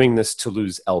aren't doing this to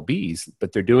lose lbs,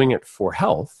 but they're doing it for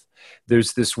health.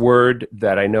 There's this word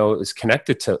that I know is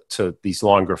connected to these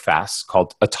longer fasts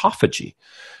called autophagy.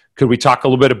 Could we talk a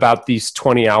little bit about these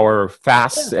 20-hour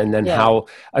fasts, yeah, and then yeah. how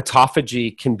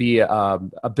autophagy can be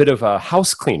a bit of a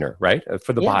house cleaner, right,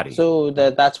 for the Yeah, body? so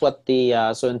that's what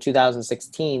so in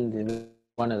 2016,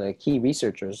 one of the key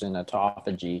researchers in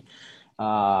autophagy,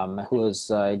 who was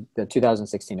the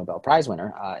 2016 Nobel Prize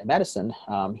winner in medicine,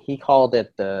 he called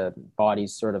it the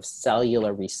body's sort of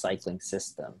cellular recycling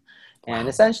system. And Wow.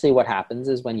 essentially, what happens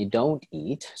is when you don't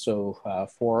eat, so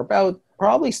for about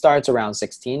probably starts around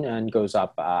 16 and goes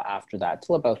up after that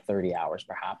till about 30 hours,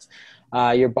 perhaps,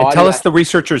 your And tell body us the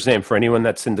researcher's name for anyone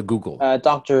that's in the Google.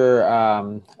 Dr.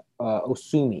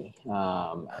 Osumi.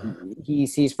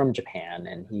 He's from Japan,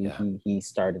 and Yeah. he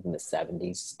started in the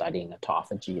 70s studying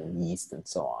autophagy and yeast and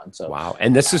so on. So, Wow.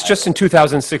 And this is uh, just in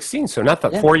 2016, so not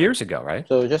that yeah, 4 years ago, right?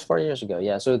 so just 4 years ago,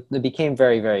 yeah. So it became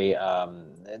very, very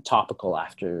topical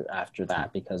after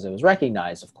that because it was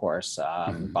recognized, of course,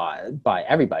 Mhm. by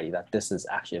everybody that this is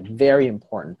actually a very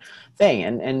important thing.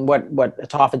 And what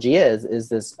autophagy is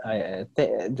this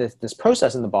this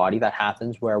process in the body that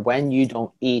happens where when you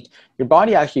don't eat, your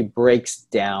body actually breaks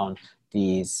down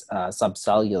these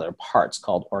subcellular parts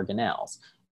called organelles.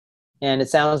 And it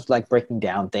sounds like breaking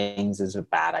down things is a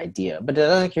bad idea, but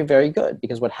it's actually very good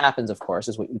because what happens, of course,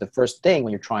 is the first thing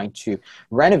when you're trying to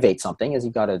renovate something is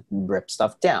you got to rip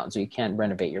stuff down. So you can't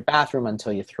renovate your bathroom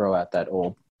until you throw out that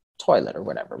old toilet or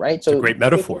whatever, right? It's a So great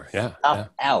taking metaphor. Yeah. stuff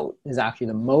Yeah. out is actually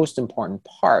the most important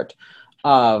part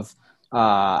of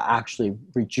actually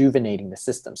rejuvenating the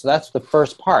system. So that's the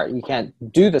first part. You can't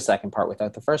do the second part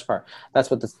without the first part. That's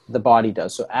what the body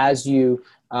does. So as you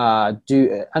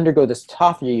do undergo this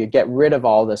autophagy, you get rid of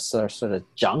all this sort of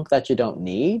junk that you don't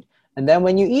need. And then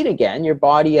when you eat again, your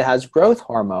body has growth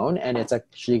hormone and it's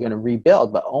actually going to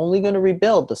rebuild, but only going to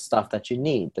rebuild the stuff that you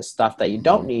need. The stuff that you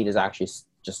don't need is actually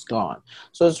just gone.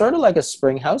 So it's sort of like a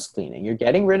spring house cleaning. You're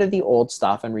getting rid of the old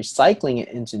stuff and recycling it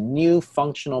into new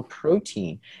functional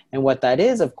protein. And what that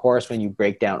is, of course, when you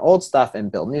break down old stuff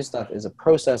and build new stuff, is a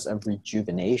process of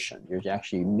rejuvenation. You're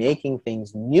actually making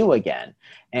things new again.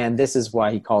 And this is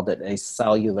why he called it a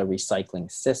cellular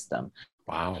recycling system.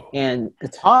 Wow. And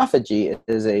autophagy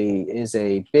is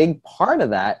a big part of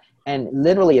that. And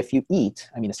literally, if you eat,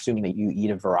 I mean, assuming that you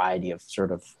eat a variety of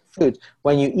sort of foods,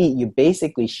 when you eat, you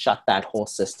basically shut that whole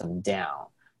system down.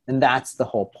 And that's the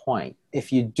whole point.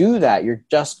 If you do that, you're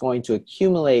just going to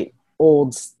accumulate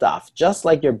old stuff, just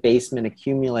like your basement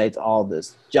accumulates all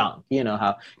this junk. You know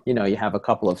how, you have a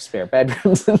couple of spare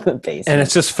bedrooms in the basement. And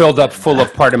it's just filled up full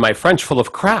of, pardon my French, full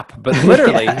of crap. But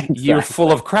literally, yeah, exactly. You're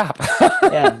full of crap.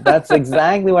 Yeah, that's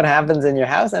exactly what happens in your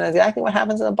house and exactly what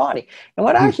happens in the body. And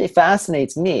what actually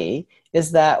fascinates me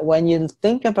is that when you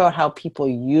think about how people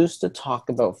used to talk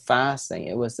about fasting,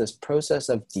 it was this process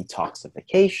of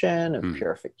detoxification, of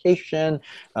purification,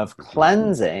 of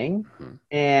cleansing.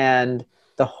 And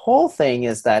the whole thing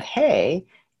is that, hey,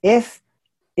 if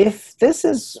this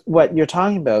is what you're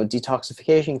talking about,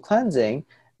 detoxification, cleansing,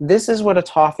 this is what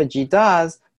autophagy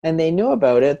does, and they knew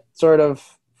about it sort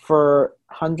of for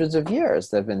hundreds of years.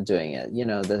 They've been doing it,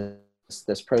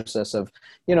 this process of,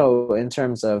 in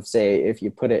terms of, say, if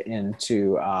you put it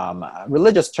into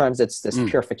religious terms, it's this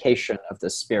purification of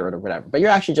the spirit or whatever, but you're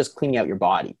actually just cleaning out your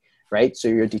body, right? So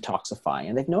you're detoxifying,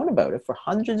 and they've known about it for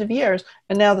hundreds of years,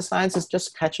 and now the science is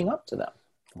just catching up to them.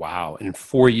 Wow. In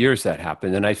 4 years that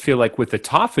happened. And I feel like with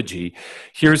autophagy,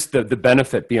 here's the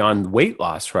benefit beyond weight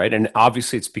loss, right? And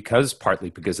obviously it's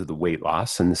partly because of the weight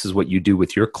loss. And this is what you do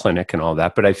with your clinic and all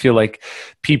that. But I feel like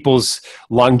people's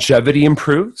longevity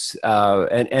improves.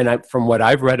 From what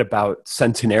I've read about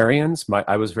centenarians,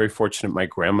 I was very fortunate. My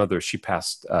grandmother, she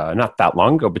passed not that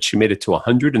long ago, but she made it to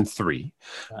 103,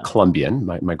 wow. Colombian,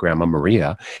 my grandma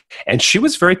Maria. And she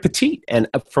was very petite. And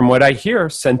from what I hear,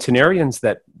 centenarians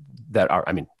that are,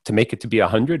 to make it to be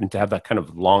 100 and to have that kind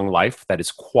of long life that is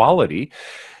quality,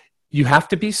 you have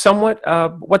to be somewhat,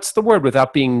 what's the word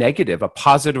without being negative, a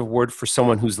positive word for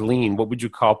someone who's lean. What would you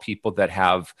call people that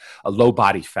have a low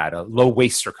body fat, a low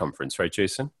waist circumference, right,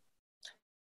 Jason?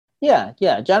 Yeah.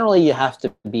 Generally, you have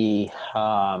to be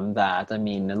that.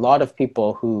 A lot of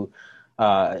people who,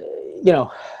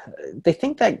 they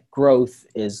think that growth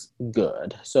is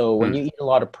good. So when you eat a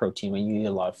lot of protein, when you eat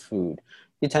a lot of food,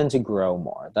 you tend to grow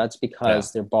more. That's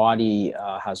because their body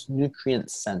has nutrient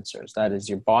sensors. That is,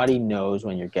 your body knows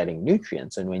when you're getting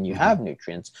nutrients, and when you have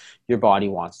nutrients, your body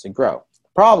wants to grow. The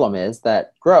problem is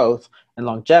that growth and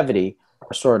longevity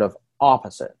are sort of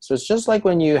opposite. So it's just like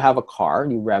when you have a car,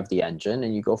 you rev the engine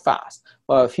and you go fast.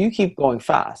 Well, if you keep going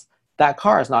fast, that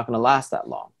car is not going to last that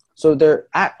long. So they're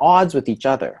at odds with each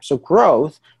other. So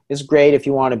growth is great if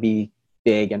you want to be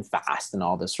big and fast and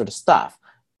all this sort of stuff.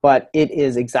 But it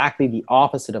is exactly the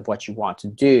opposite of what you want to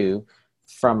do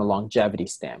from a longevity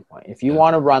standpoint. If you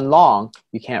want to run long,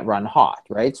 you can't run hot,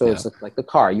 right? So it's like the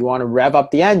car. You want to rev up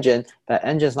the engine, that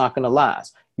engine's not going to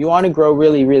last. You want to grow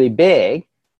really, really big,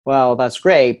 well, that's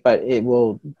great, but it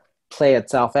will play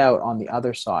itself out on the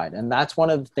other side. And that's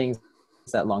one of the things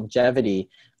that longevity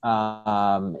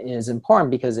is important,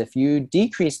 because if you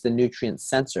decrease the nutrient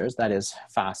sensors, that is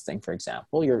fasting, for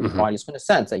example, your body's going to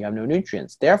sense that you have no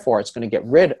nutrients. Therefore, it's going to get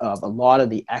rid of a lot of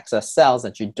the excess cells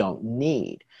that you don't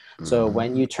need. So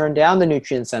when you turn down the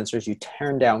nutrient sensors, you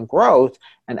turn down growth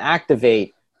and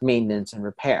activate maintenance and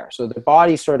repair. So the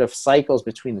body sort of cycles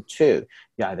between the two.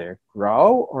 You either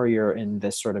grow or you're in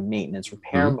this sort of maintenance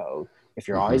repair mode. If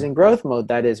you're always in growth mode,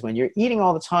 that is, when you're eating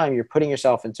all the time, you're putting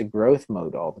yourself into growth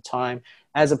mode all the time,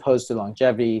 as opposed to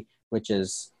longevity, which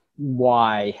is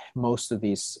why most of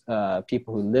these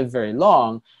people who live very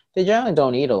long, they generally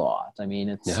don't eat a lot.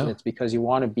 It's because you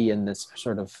want to be in this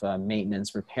sort of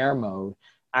maintenance repair mode,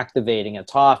 activating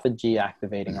autophagy,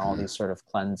 activating all these sort of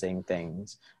cleansing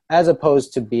things, as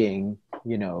opposed to being,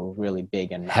 really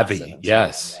big and heavy.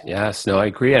 Yes. No, I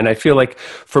agree. And I feel like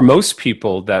for most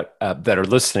people that are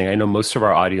listening, I know most of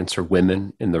our audience are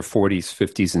women in their 40s,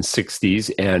 50s, and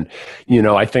 60s. And,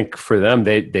 I think for them,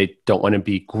 they don't want to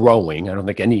be growing. I don't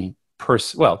think any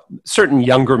well, certain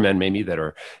younger men maybe that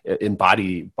are in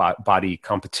body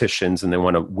competitions and they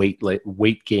want to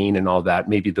weight gain and all that.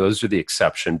 Maybe those are the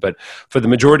exception. But for the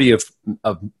majority of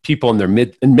people in their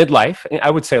midlife, I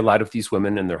would say a lot of these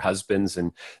women and their husbands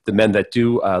and the men that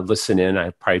do listen in,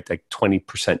 I probably like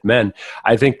 20% men,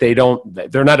 I think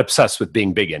they're not obsessed with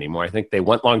being big anymore. I think they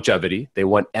want longevity, they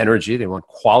want energy, they want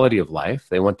quality of life,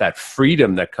 they want that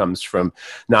freedom that comes from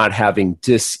not having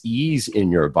dis-ease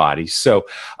in your body. So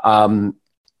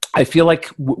I feel like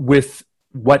with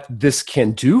what this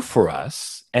can do for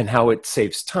us and how it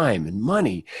saves time and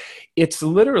money, it's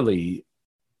literally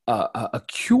a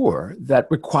cure that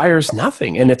requires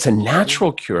nothing. And it's a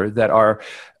natural cure that our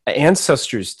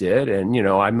ancestors did. And,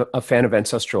 I'm a fan of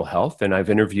ancestral health, and I've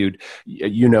interviewed,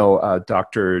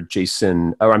 Dr.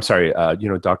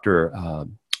 Dr.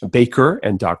 Baker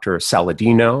and Dr.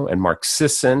 Saladino and Mark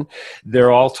Sisson. They're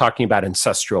all talking about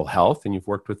ancestral health, and you've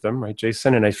worked with them, right,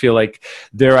 Jason? And I feel like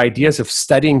their ideas of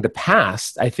studying the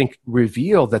past, I think,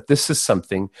 reveal that this is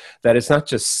something that is not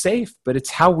just safe, but it's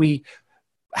how we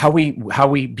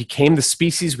became the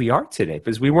species we are today,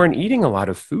 because we weren't eating a lot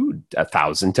of food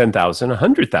 1,000, 10,000,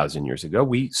 100,000 years ago.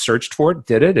 We searched for it,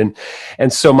 did it.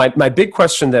 And so my big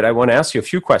question that I want to ask you, a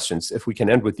few questions, if we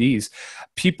can end with these.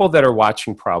 People that are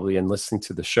watching probably and listening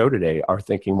to the show today are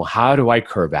thinking, well, how do I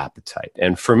curb appetite?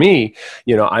 And for me,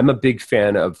 I'm a big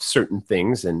fan of certain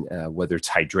things, and whether it's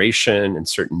hydration and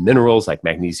certain minerals like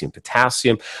magnesium,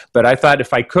 potassium. But I thought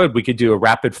if I could, we could do a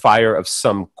rapid fire of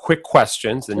some quick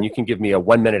questions, and you can give me a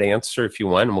 1-minute answer if you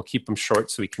want, and we'll keep them short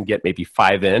so we can get maybe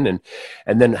 5 in,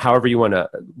 and then however you want to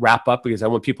wrap up, because I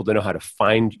want people to know how to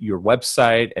find your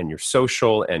website and your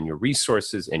social and your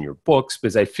resources and your books,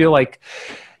 because I feel like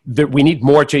that we need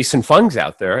more Jason Fungs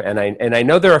out there, and I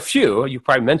know there are a few. You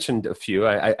probably mentioned a few.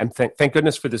 I'm thank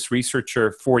goodness for this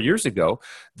researcher 4 years ago,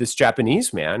 this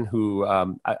Japanese man who.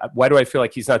 Why do I feel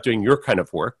like he's not doing your kind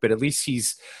of work? But at least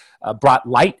he's brought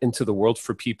light into the world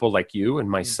for people like you and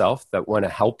myself that want to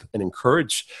help and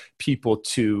encourage people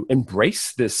to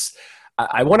embrace this.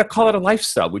 I want to call it a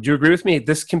lifestyle. Would you agree with me?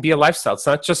 This can be a lifestyle. It's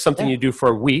not just something you do for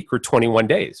a week or 21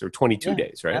 days or 22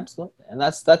 days, right? Absolutely. And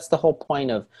that's the whole point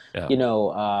of,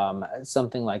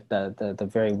 something like the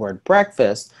very word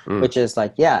breakfast, which is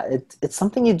like, it's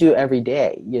something you do every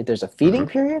day. There's a feeding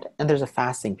period and there's a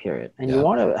fasting period, and you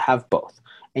want to have both,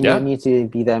 and you need to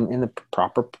be them in the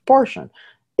proper proportion.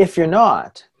 If you're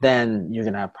not, then you're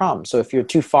going to have problems. So if you're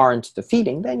too far into the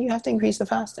feeding, then you have to increase the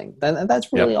fasting. Then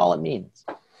that's really all it means.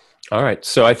 All right.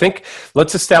 So I think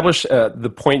let's establish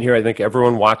the point here. I think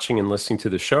everyone watching and listening to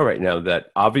the show right now,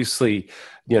 that obviously,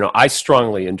 I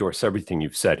strongly endorse everything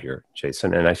you've said here,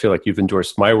 Jason, and I feel like you've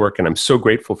endorsed my work, and I'm so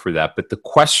grateful for that. But the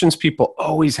questions people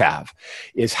always have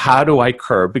is, how do I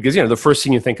curb? Because, the first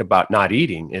thing you think about not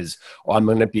eating is, I'm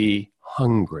going to be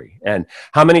hungry. And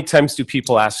how many times do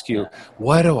people ask you,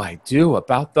 what do I do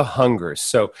about the hunger?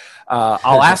 So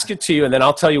I'll ask it to you, and then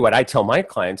I'll tell you what I tell my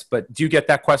clients. But do you get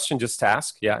that question just to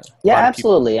ask? Yeah,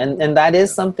 absolutely. And that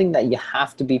is something that you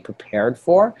have to be prepared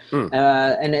for.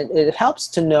 And it helps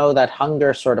to know that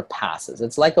hunger sort of passes.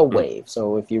 It's like a wave.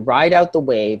 So if you ride out the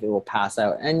wave, it will pass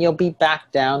out, and you'll be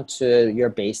back down to your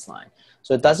baseline.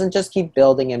 So it doesn't just keep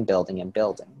building and building and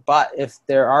building. But if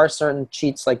there are certain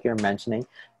cheats like you're mentioning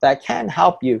that can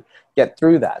help you get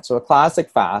through that. So a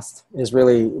classic fast is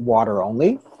really water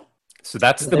only. So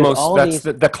that's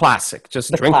the classic.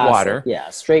 Just drink water. Yeah,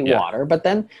 straight water. But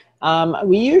then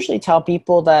we usually tell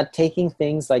people that taking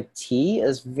things like tea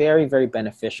is very, very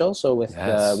beneficial. So with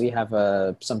we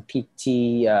have some peak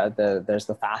tea. There's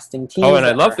the fasting tea. Oh, and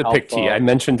I love the peak tea. I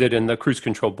mentioned it in the Cruise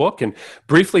Control book, and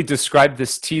briefly described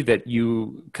this tea that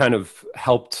you kind of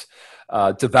helped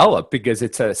develop, because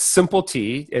it's a simple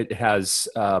tea. It has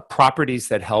properties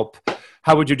that help.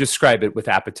 How would you describe it with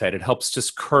appetite? It helps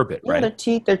just curb it, right?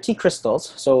 They're tea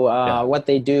crystals. So what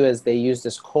they do is they use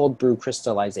this cold brew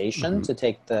crystallization to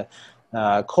take the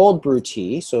cold brew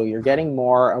tea. So you're getting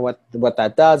more. What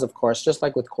that does, of course, just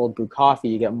like with cold brew coffee,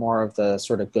 you get more of the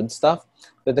sort of good stuff.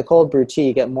 With the cold brew tea,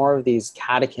 you get more of these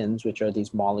catechins, which are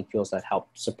these molecules that help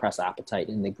suppress appetite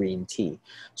in the green tea.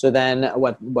 So then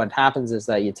what happens is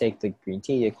that you take the green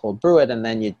tea, you cold brew it, and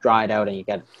then you dry it out and you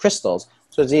get crystals.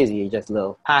 So it's easy. You just a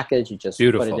little package, you just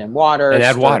put it in water, and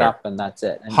add water it up, and that's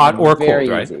it. And hot or cold,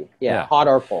 right? Easy. Yeah, hot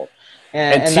or cold.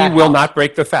 And tea will not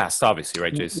break the fast, obviously,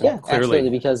 right, Jason? Yeah, clearly. Absolutely,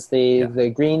 because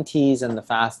the green teas and the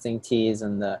fasting teas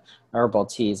and the herbal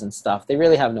teas and stuff, they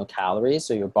really have no calories,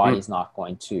 so your body's not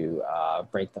going to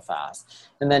break the fast.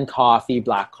 And then coffee,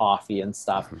 black coffee and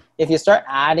stuff. If you start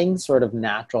adding sort of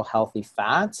natural, healthy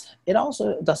fats, it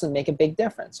also doesn't make a big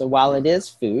difference. So while it is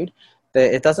food,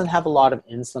 it doesn't have a lot of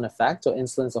insulin effect. So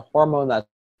insulin is a hormone that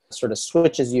sort of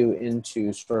switches you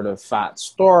into sort of fat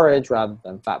storage rather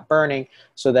than fat burning.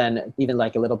 So then even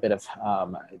like a little bit of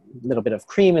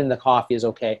cream in the coffee is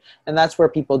okay. And that's where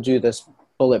people do this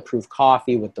bulletproof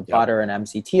coffee with the butter and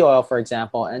MCT oil, for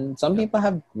example. And some people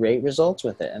have great results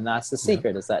with it. And that's the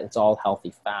secret, is that it's all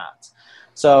healthy fats.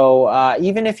 So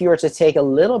even if you were to take a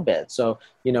little bit, so,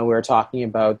 we were talking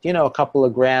about, a couple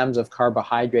of grams of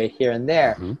carbohydrate here and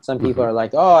there. Some people are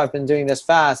like, oh, I've been doing this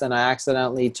fast and I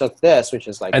accidentally took this, which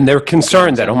is like. And they're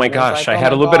concerned that, oh my gosh, I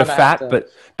had a little bit of fat,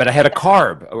 but I had a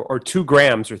carb or 2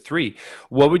 grams or 3.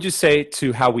 What would you say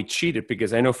to how we cheat it?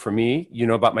 Because I know for me,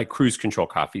 about my cruise control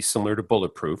coffee, similar to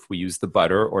Bulletproof, we use the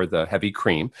butter or the heavy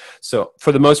cream. So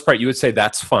for the most part, you would say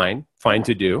that's fine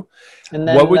to do. And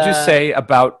then, what would you say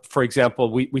about, for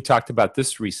example, we talked about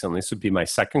this recently. This would be my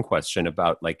second question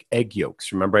about like egg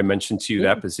yolks. Remember I mentioned to you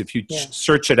that, because if you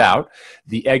search it out,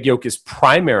 the egg yolk is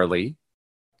primarily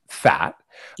fat,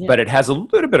 but it has a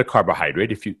little bit of carbohydrate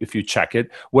if you check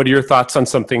it. What are your thoughts on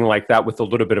something like that with a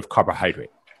little bit of carbohydrate?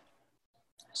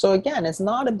 So again, it's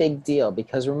not a big deal,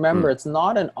 because remember, it's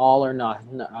not an all or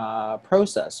nothing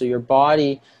process. So your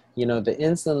body, the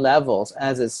insulin levels,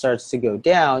 as it starts to go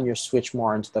down, you switch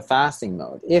more into the fasting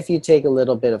mode. If you take a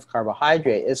little bit of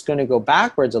carbohydrate, it's going to go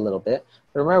backwards a little bit.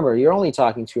 But remember, you're only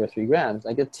talking 2 or 3 grams.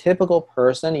 Like a typical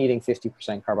person eating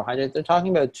 50% carbohydrate, they're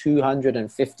talking about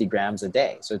 250 grams a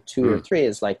day. So 2 or 3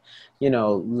 is like,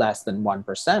 less than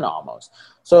 1% almost.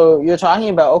 So you're talking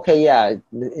about, okay, yeah,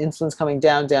 the insulin's coming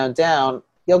down, down, down.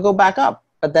 You'll go back up.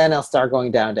 But then it'll start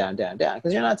going down, down, down, down,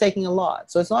 because you're not taking a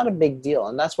lot. So it's not a big deal.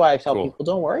 And that's why I tell people,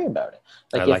 don't worry about it.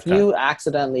 Like if you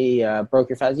accidentally broke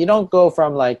your fast, you don't go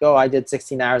from like, oh, I did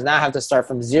 16 hours, now I have to start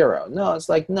from 0. No, it's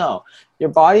like, no. Your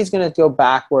body's going to go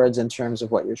backwards in terms of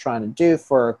what you're trying to do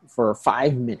for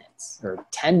 5 minutes or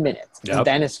 10 minutes. And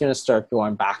then it's going to start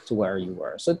going back to where you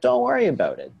were. So don't worry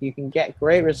about it. You can get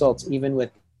great results even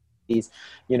with these,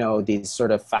 these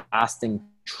sort of fasting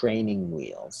training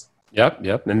wheels.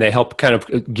 Yep. And they help kind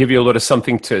of give you a little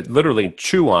something to literally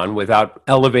chew on without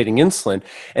elevating insulin.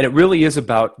 And it really is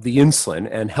about the insulin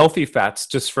and healthy fats.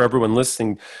 Just for everyone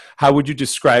listening, how would you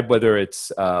describe whether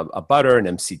it's a butter, an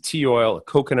MCT oil, a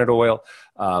coconut oil?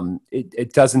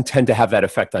 It doesn't tend to have that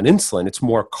effect on insulin. It's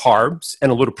more carbs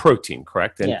and a little protein,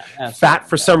 correct? And fat,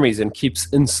 for some reason, keeps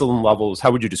insulin levels,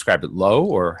 how would you describe it, low?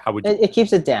 Or how would you? It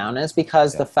keeps it down. It's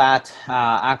because the fat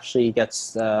actually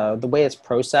gets, the way it's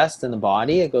processed in the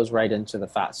body, it goes right into the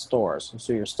fat stores.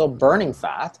 So you're still burning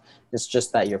fat. It's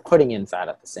just that you're putting in fat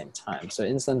at the same time. So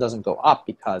insulin doesn't go up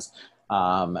because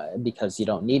you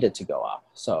don't need it to go up.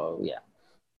 So, yeah.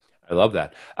 I love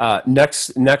that.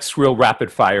 Next real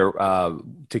rapid fire,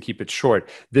 to keep it short,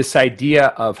 this idea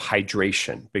of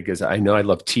hydration, because I know I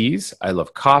love teas, I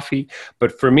love coffee,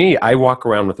 but for me, I walk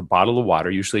around with a bottle of water,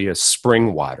 usually a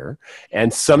spring water,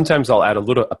 and sometimes I'll add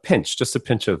just a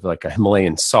pinch of like a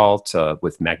Himalayan salt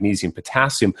with magnesium,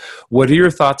 potassium. What are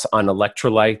your thoughts on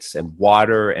electrolytes and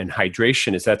water and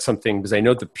hydration? Is that something, because I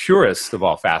know the purest of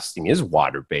all fasting is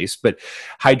water-based, but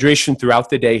hydration throughout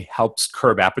the day helps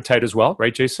curb appetite as well,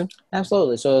 right, Jason?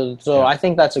 Absolutely. So I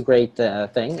think that's a great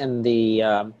thing.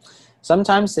 And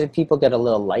sometimes if people get a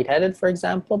little lightheaded, for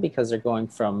example, because they're going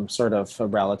from sort of a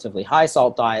relatively high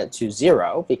salt diet to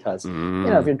 0, because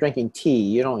if you're drinking tea,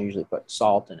 you don't usually put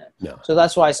salt in it. No. So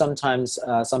that's why sometimes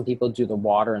some people do the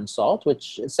water and salt,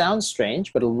 which it sounds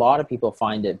strange, but a lot of people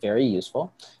find it very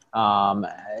useful.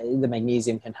 The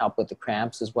magnesium can help with the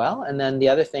cramps as well. And then the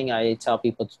other thing I tell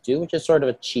people to do, which is sort of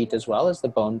a cheat as well, is the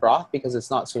bone broth, because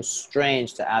it's not so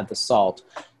strange to add the salt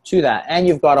to that. And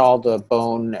you've got all the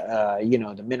bone,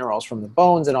 the minerals from the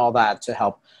bones and all that to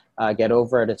help get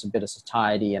over it. It's a bit of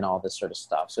satiety and all this sort of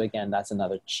stuff. So again, that's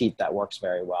another cheat that works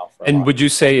very well. And would you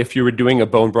say if you were doing a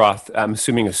bone broth, I'm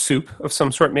assuming a soup of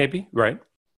some sort maybe, right?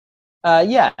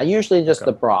 Usually just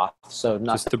the broth. So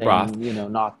not just the broth.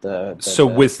 Not the so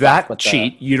with that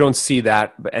cheat, you don't see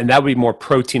that, and that would be more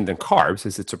protein than carbs,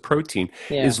 as it's a protein,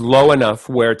 is low enough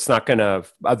where it's not going to,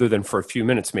 other than for a few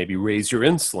minutes, maybe raise your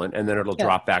insulin, and then it'll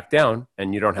drop back down,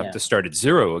 and you don't have to start at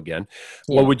 0 again.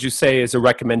 What would you say is a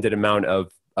recommended amount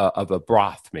of a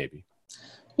broth, maybe?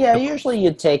 Yeah, usually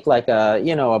you'd take like a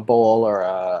bowl or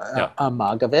a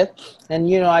mug of it.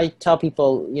 And, I tell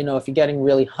people, if you're getting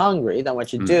really hungry, then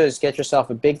what you do is get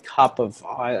yourself a big cup of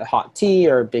hot tea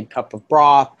or a big cup of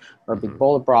broth or a big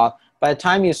bowl of broth. By the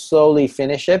time you slowly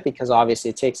finish it, because obviously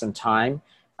it takes some time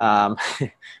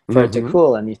for it to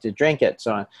cool and you to drink it.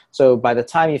 So by the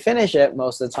time you finish it,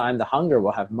 most of the time the hunger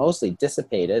will have mostly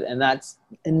dissipated. And that's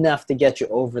enough to get you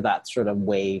over that sort of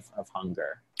wave of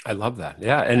hunger. I love that.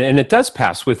 Yeah. And it does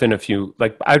pass within a few,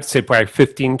 like I'd say probably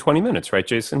 15, 20 minutes, right,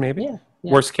 Jason, maybe?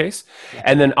 Yeah. worst case. Yeah.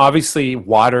 And then obviously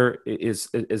water is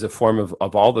a form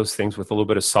of all those things. With a little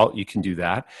bit of salt, you can do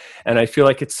that. And I feel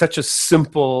like it's such a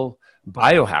simple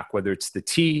biohack, whether it's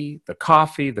the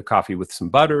coffee with some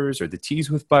butters, or the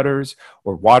teas with butters,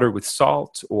 or water with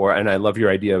salt, and I love your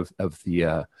idea of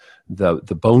the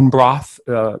bone broth.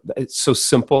 It's so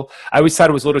simple. I always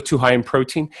thought it was a little too high in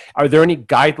protein. Are there any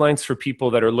guidelines for people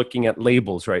that are looking at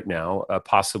labels right now,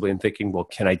 possibly, and thinking, well,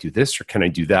 can I do this or can I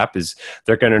do that? Because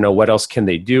they're going to know what else can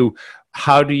they do.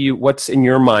 What's in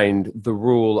your mind the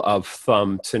rule of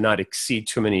thumb to not exceed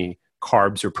too many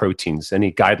carbs or proteins?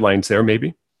 Any guidelines there,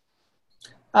 maybe?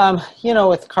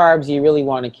 With carbs, you really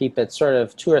want to keep it sort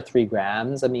of 2 or 3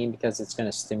 grams. I mean, because it's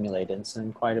going to stimulate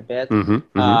insulin quite a bit.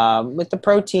 With the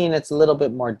protein, it's a little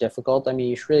bit more difficult. I mean,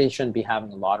 you really shouldn't be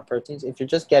having a lot of proteins. If you're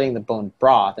just getting the bone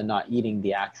broth and not eating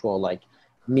the actual like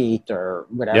meat or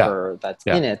whatever that's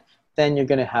in it, then you're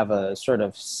going to have a sort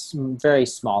of very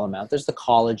small amount. There's the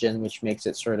collagen, which makes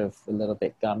it sort of a little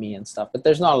bit gummy and stuff, but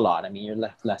there's not a lot. I mean, you're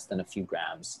less than a few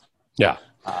grams. Yeah.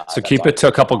 So keep it to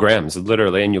a couple grams,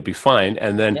 literally, and you'll be fine.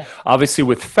 And then obviously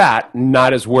with fat,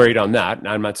 not as worried on that.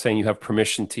 Now, I'm not saying you have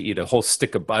permission to eat a whole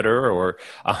stick of butter or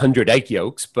 100 egg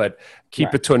yolks, but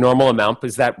keep it to a normal amount,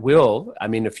 because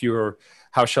if you're,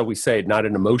 how shall we say, not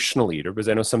an emotional eater, because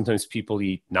I know sometimes people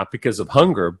eat not because of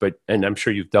hunger, and I'm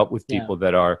sure you've dealt with people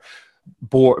that are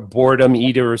boredom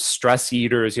eaters, stress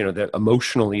eaters, the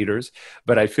emotional eaters.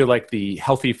 But I feel like the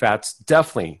healthy fats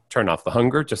definitely turn off the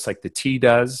hunger, just like the tea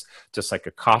does, just like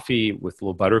a coffee with a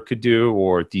little butter could do,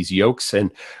 or these yolks.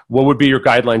 And what would be your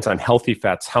guidelines on healthy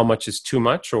fats? How much is too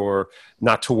much, or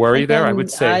not to worry? Again, there, I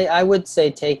would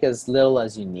say take as little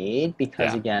as you need,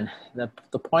 because again,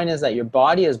 the point is that your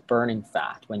body is burning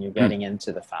fat when you're getting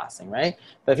into the fasting, right?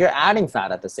 But if you're adding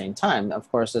fat at the same time, of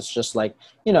course, it's just like,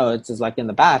 it's just like in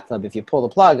the bathtub. If you pull the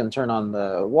plug and turn on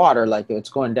the water, like it's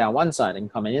going down one side and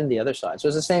coming in the other side. So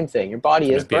it's the same thing. Your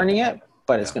body is burning it,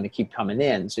 but it's going to keep coming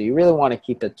in. So you really want to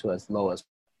keep it to as low as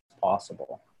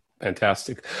possible.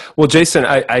 Fantastic. Well, Jason,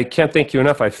 I can't thank you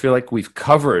enough. I feel like we've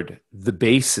covered the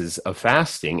bases of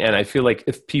fasting. And I feel like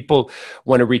if people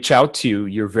want to reach out to you,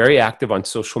 you're very active on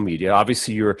social media.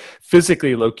 Obviously, you're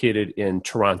physically located in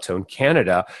Toronto, in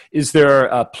Canada. Is there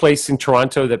a place in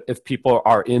Toronto that if people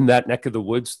are in that neck of the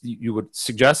woods, you would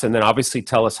suggest? And then obviously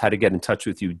tell us how to get in touch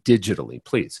with you digitally,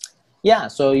 please. Yeah,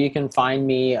 so you can find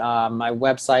me. My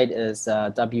website is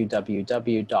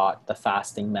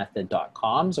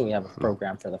www.thefastingmethod.com. So we have a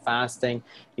program for the fasting.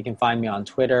 You can find me on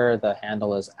Twitter. The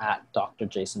handle is at Dr.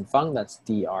 Jason Fung. That's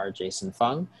Dr. Jason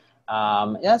Fung.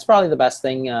 That's probably the best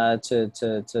thing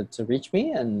to reach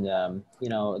me. And,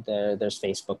 there's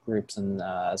Facebook groups and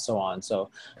so on. So,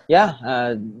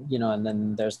 and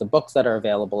then there's the books that are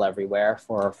available everywhere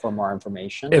for more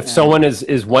information. If someone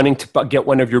is wanting to get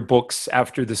one of your books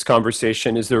after this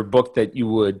conversation, is there a book that you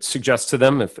would suggest to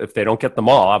them if they don't get them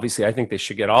all? Obviously, I think they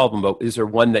should get all of them, but is there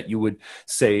one that you would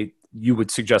say you would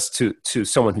suggest to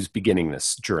someone who's beginning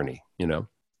this journey,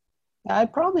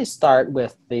 I'd probably start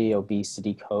with the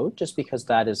Obesity Code, just because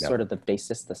that is sort of the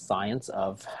basis, the science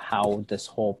of how this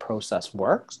whole process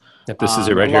works. If this is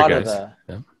it right here, guys.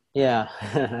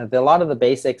 A lot of the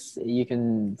basics you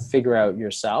can figure out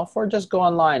yourself, or just go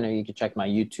online, or you can check my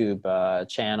YouTube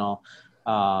channel.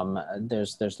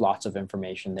 There's lots of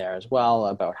information there as well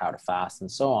about how to fast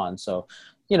and so on. So,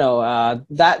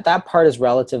 that part is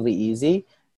relatively easy.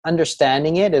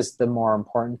 Understanding it is the more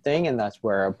important thing, and that's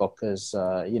where a book is.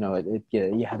 There's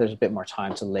a bit more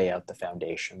time to lay out the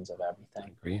foundations of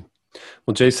everything. Great.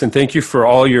 Well, Jason, thank you for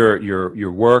all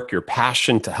your work, your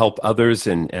passion to help others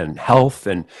and health,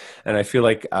 and I feel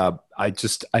like I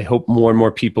hope more and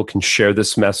more people can share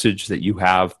this message that you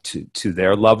have to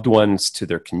their loved ones, to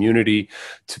their community,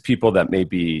 to people that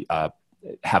maybe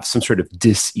have some sort of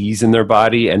dis-ease in their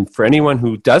body. And for anyone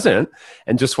who doesn't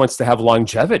and just wants to have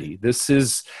longevity, this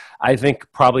is, I think,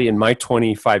 probably in my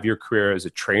 25-year career as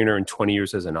a trainer and 20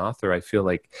 years as an author, I feel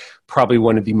like probably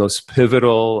one of the most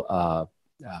pivotal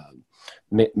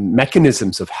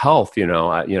mechanisms of health.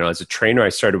 As a trainer, I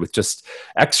started with just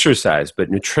exercise, but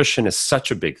nutrition is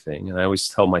such a big thing. And I always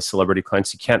tell my celebrity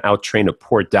clients, you can't out-train a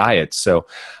poor diet. So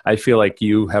I feel like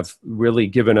you have really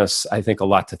given us, I think, a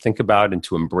lot to think about and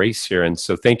to embrace here. And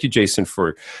so thank you, Jason,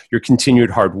 for your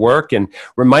continued hard work. And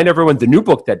remind everyone the new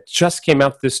book that just came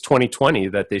out this 2020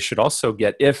 that they should also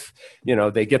get if,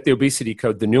 they get the Obesity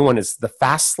Code. The new one is The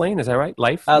Fast Lane. Is that right?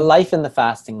 Life in the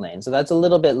Fasting Lane. So that's a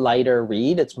little bit lighter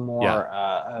read. It's more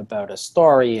about a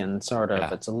story, and sort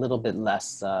of it's a little bit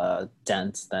less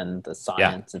dense than the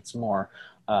science. It's more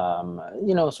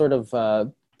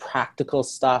practical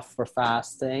stuff for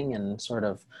fasting, and sort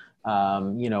of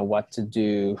what to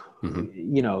do,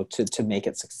 to make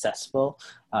it successful,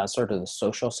 sort of the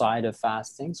social side of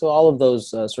fasting. So all of those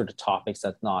sort of topics,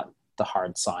 that's not the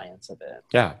hard science of it.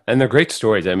 Yeah, and they're great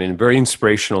stories. I mean, very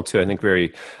inspirational too. I think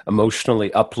very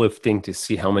emotionally uplifting to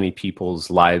see how many people's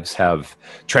lives have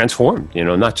transformed.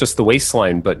 Not just the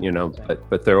waistline, but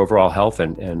but their overall health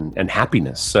and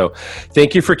happiness. So,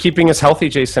 thank you for keeping us healthy,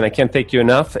 Jason. I can't thank you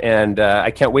enough, and I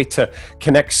can't wait to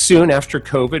connect soon after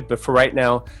COVID. But for right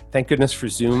now, thank goodness for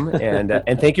Zoom, and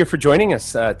thank you for joining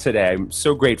us today. I'm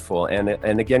so grateful.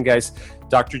 And again, guys,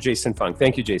 Dr. Jason Fung.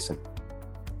 Thank you, Jason.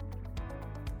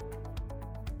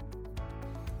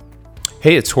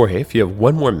 Hey, it's Jorge. If you have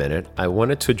one more minute, I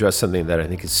wanted to address something that I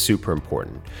think is super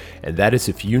important. And that is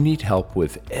if you need help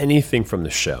with anything from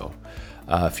the show,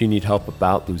 if you need help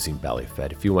about losing belly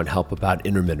fat, if you want help about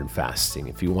intermittent fasting,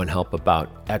 if you want help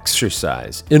about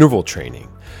exercise, interval training,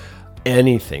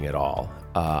 anything at all,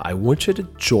 I want you to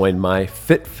join my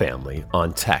Fit Family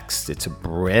on text. It's a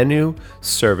brand new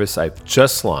service I've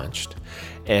just launched.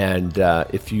 And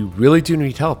if you really do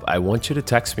need help, I want you to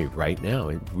text me right now.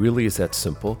 It really is that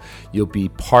simple. You'll be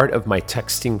part of my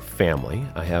texting family.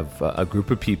 I have a group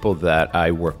of people that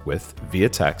I work with via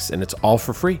text, and it's all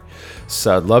for free.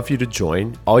 So I'd love you to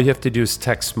join. All you have to do is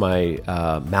text my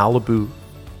Malibu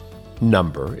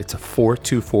number. It's a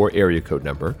 424 area code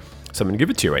number. So I'm going to give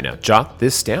it to you right now. Jot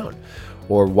this down.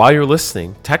 Or while you're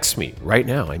listening, text me right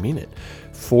now. I mean it.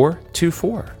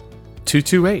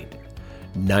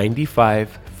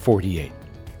 424-228-9548.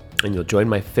 And you'll join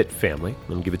my Fit Family.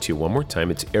 Let me give it to you one more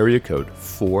time. It's area code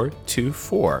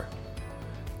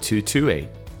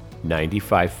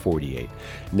 424-228-9548.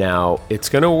 Now, it's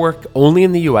going to work only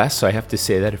in the U.S., so I have to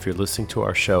say that if you're listening to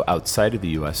our show outside of the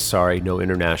U.S., sorry, no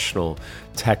international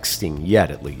texting yet,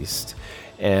 at least.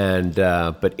 And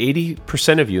but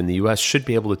 80% of you in the U.S. should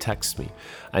be able to text me.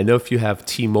 I know if you have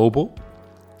T-Mobile,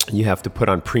 you have to put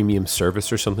on premium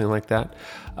service or something like that.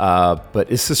 But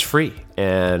this is free,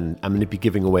 and I'm going to be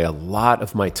giving away a lot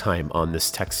of my time on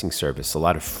this texting service. A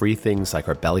lot of free things like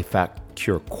our Belly Fat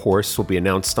Cure course will be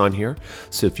announced on here.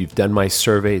 So if you've done my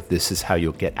survey, this is how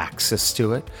you'll get access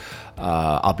to it.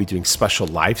 I'll be doing special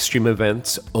live stream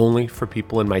events only for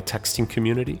people in my texting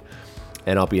community.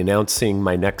 And I'll be announcing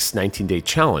my next 19-day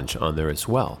challenge on there as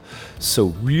well. So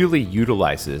really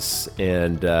utilize this,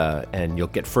 and you'll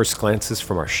get first glances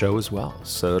from our show as well.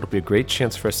 So it'll be a great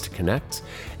chance for us to connect,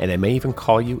 and I may even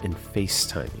call you and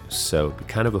FaceTime you. So it'll be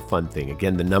kind of a fun thing.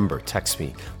 Again, the number, text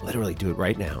me. Literally do it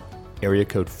right now. Area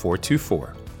code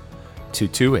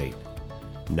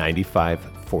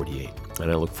 424-228-9548.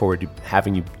 And I look forward to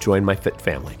having you join my Fit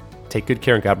Family. Take good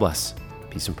care and God bless.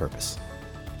 Peace and purpose.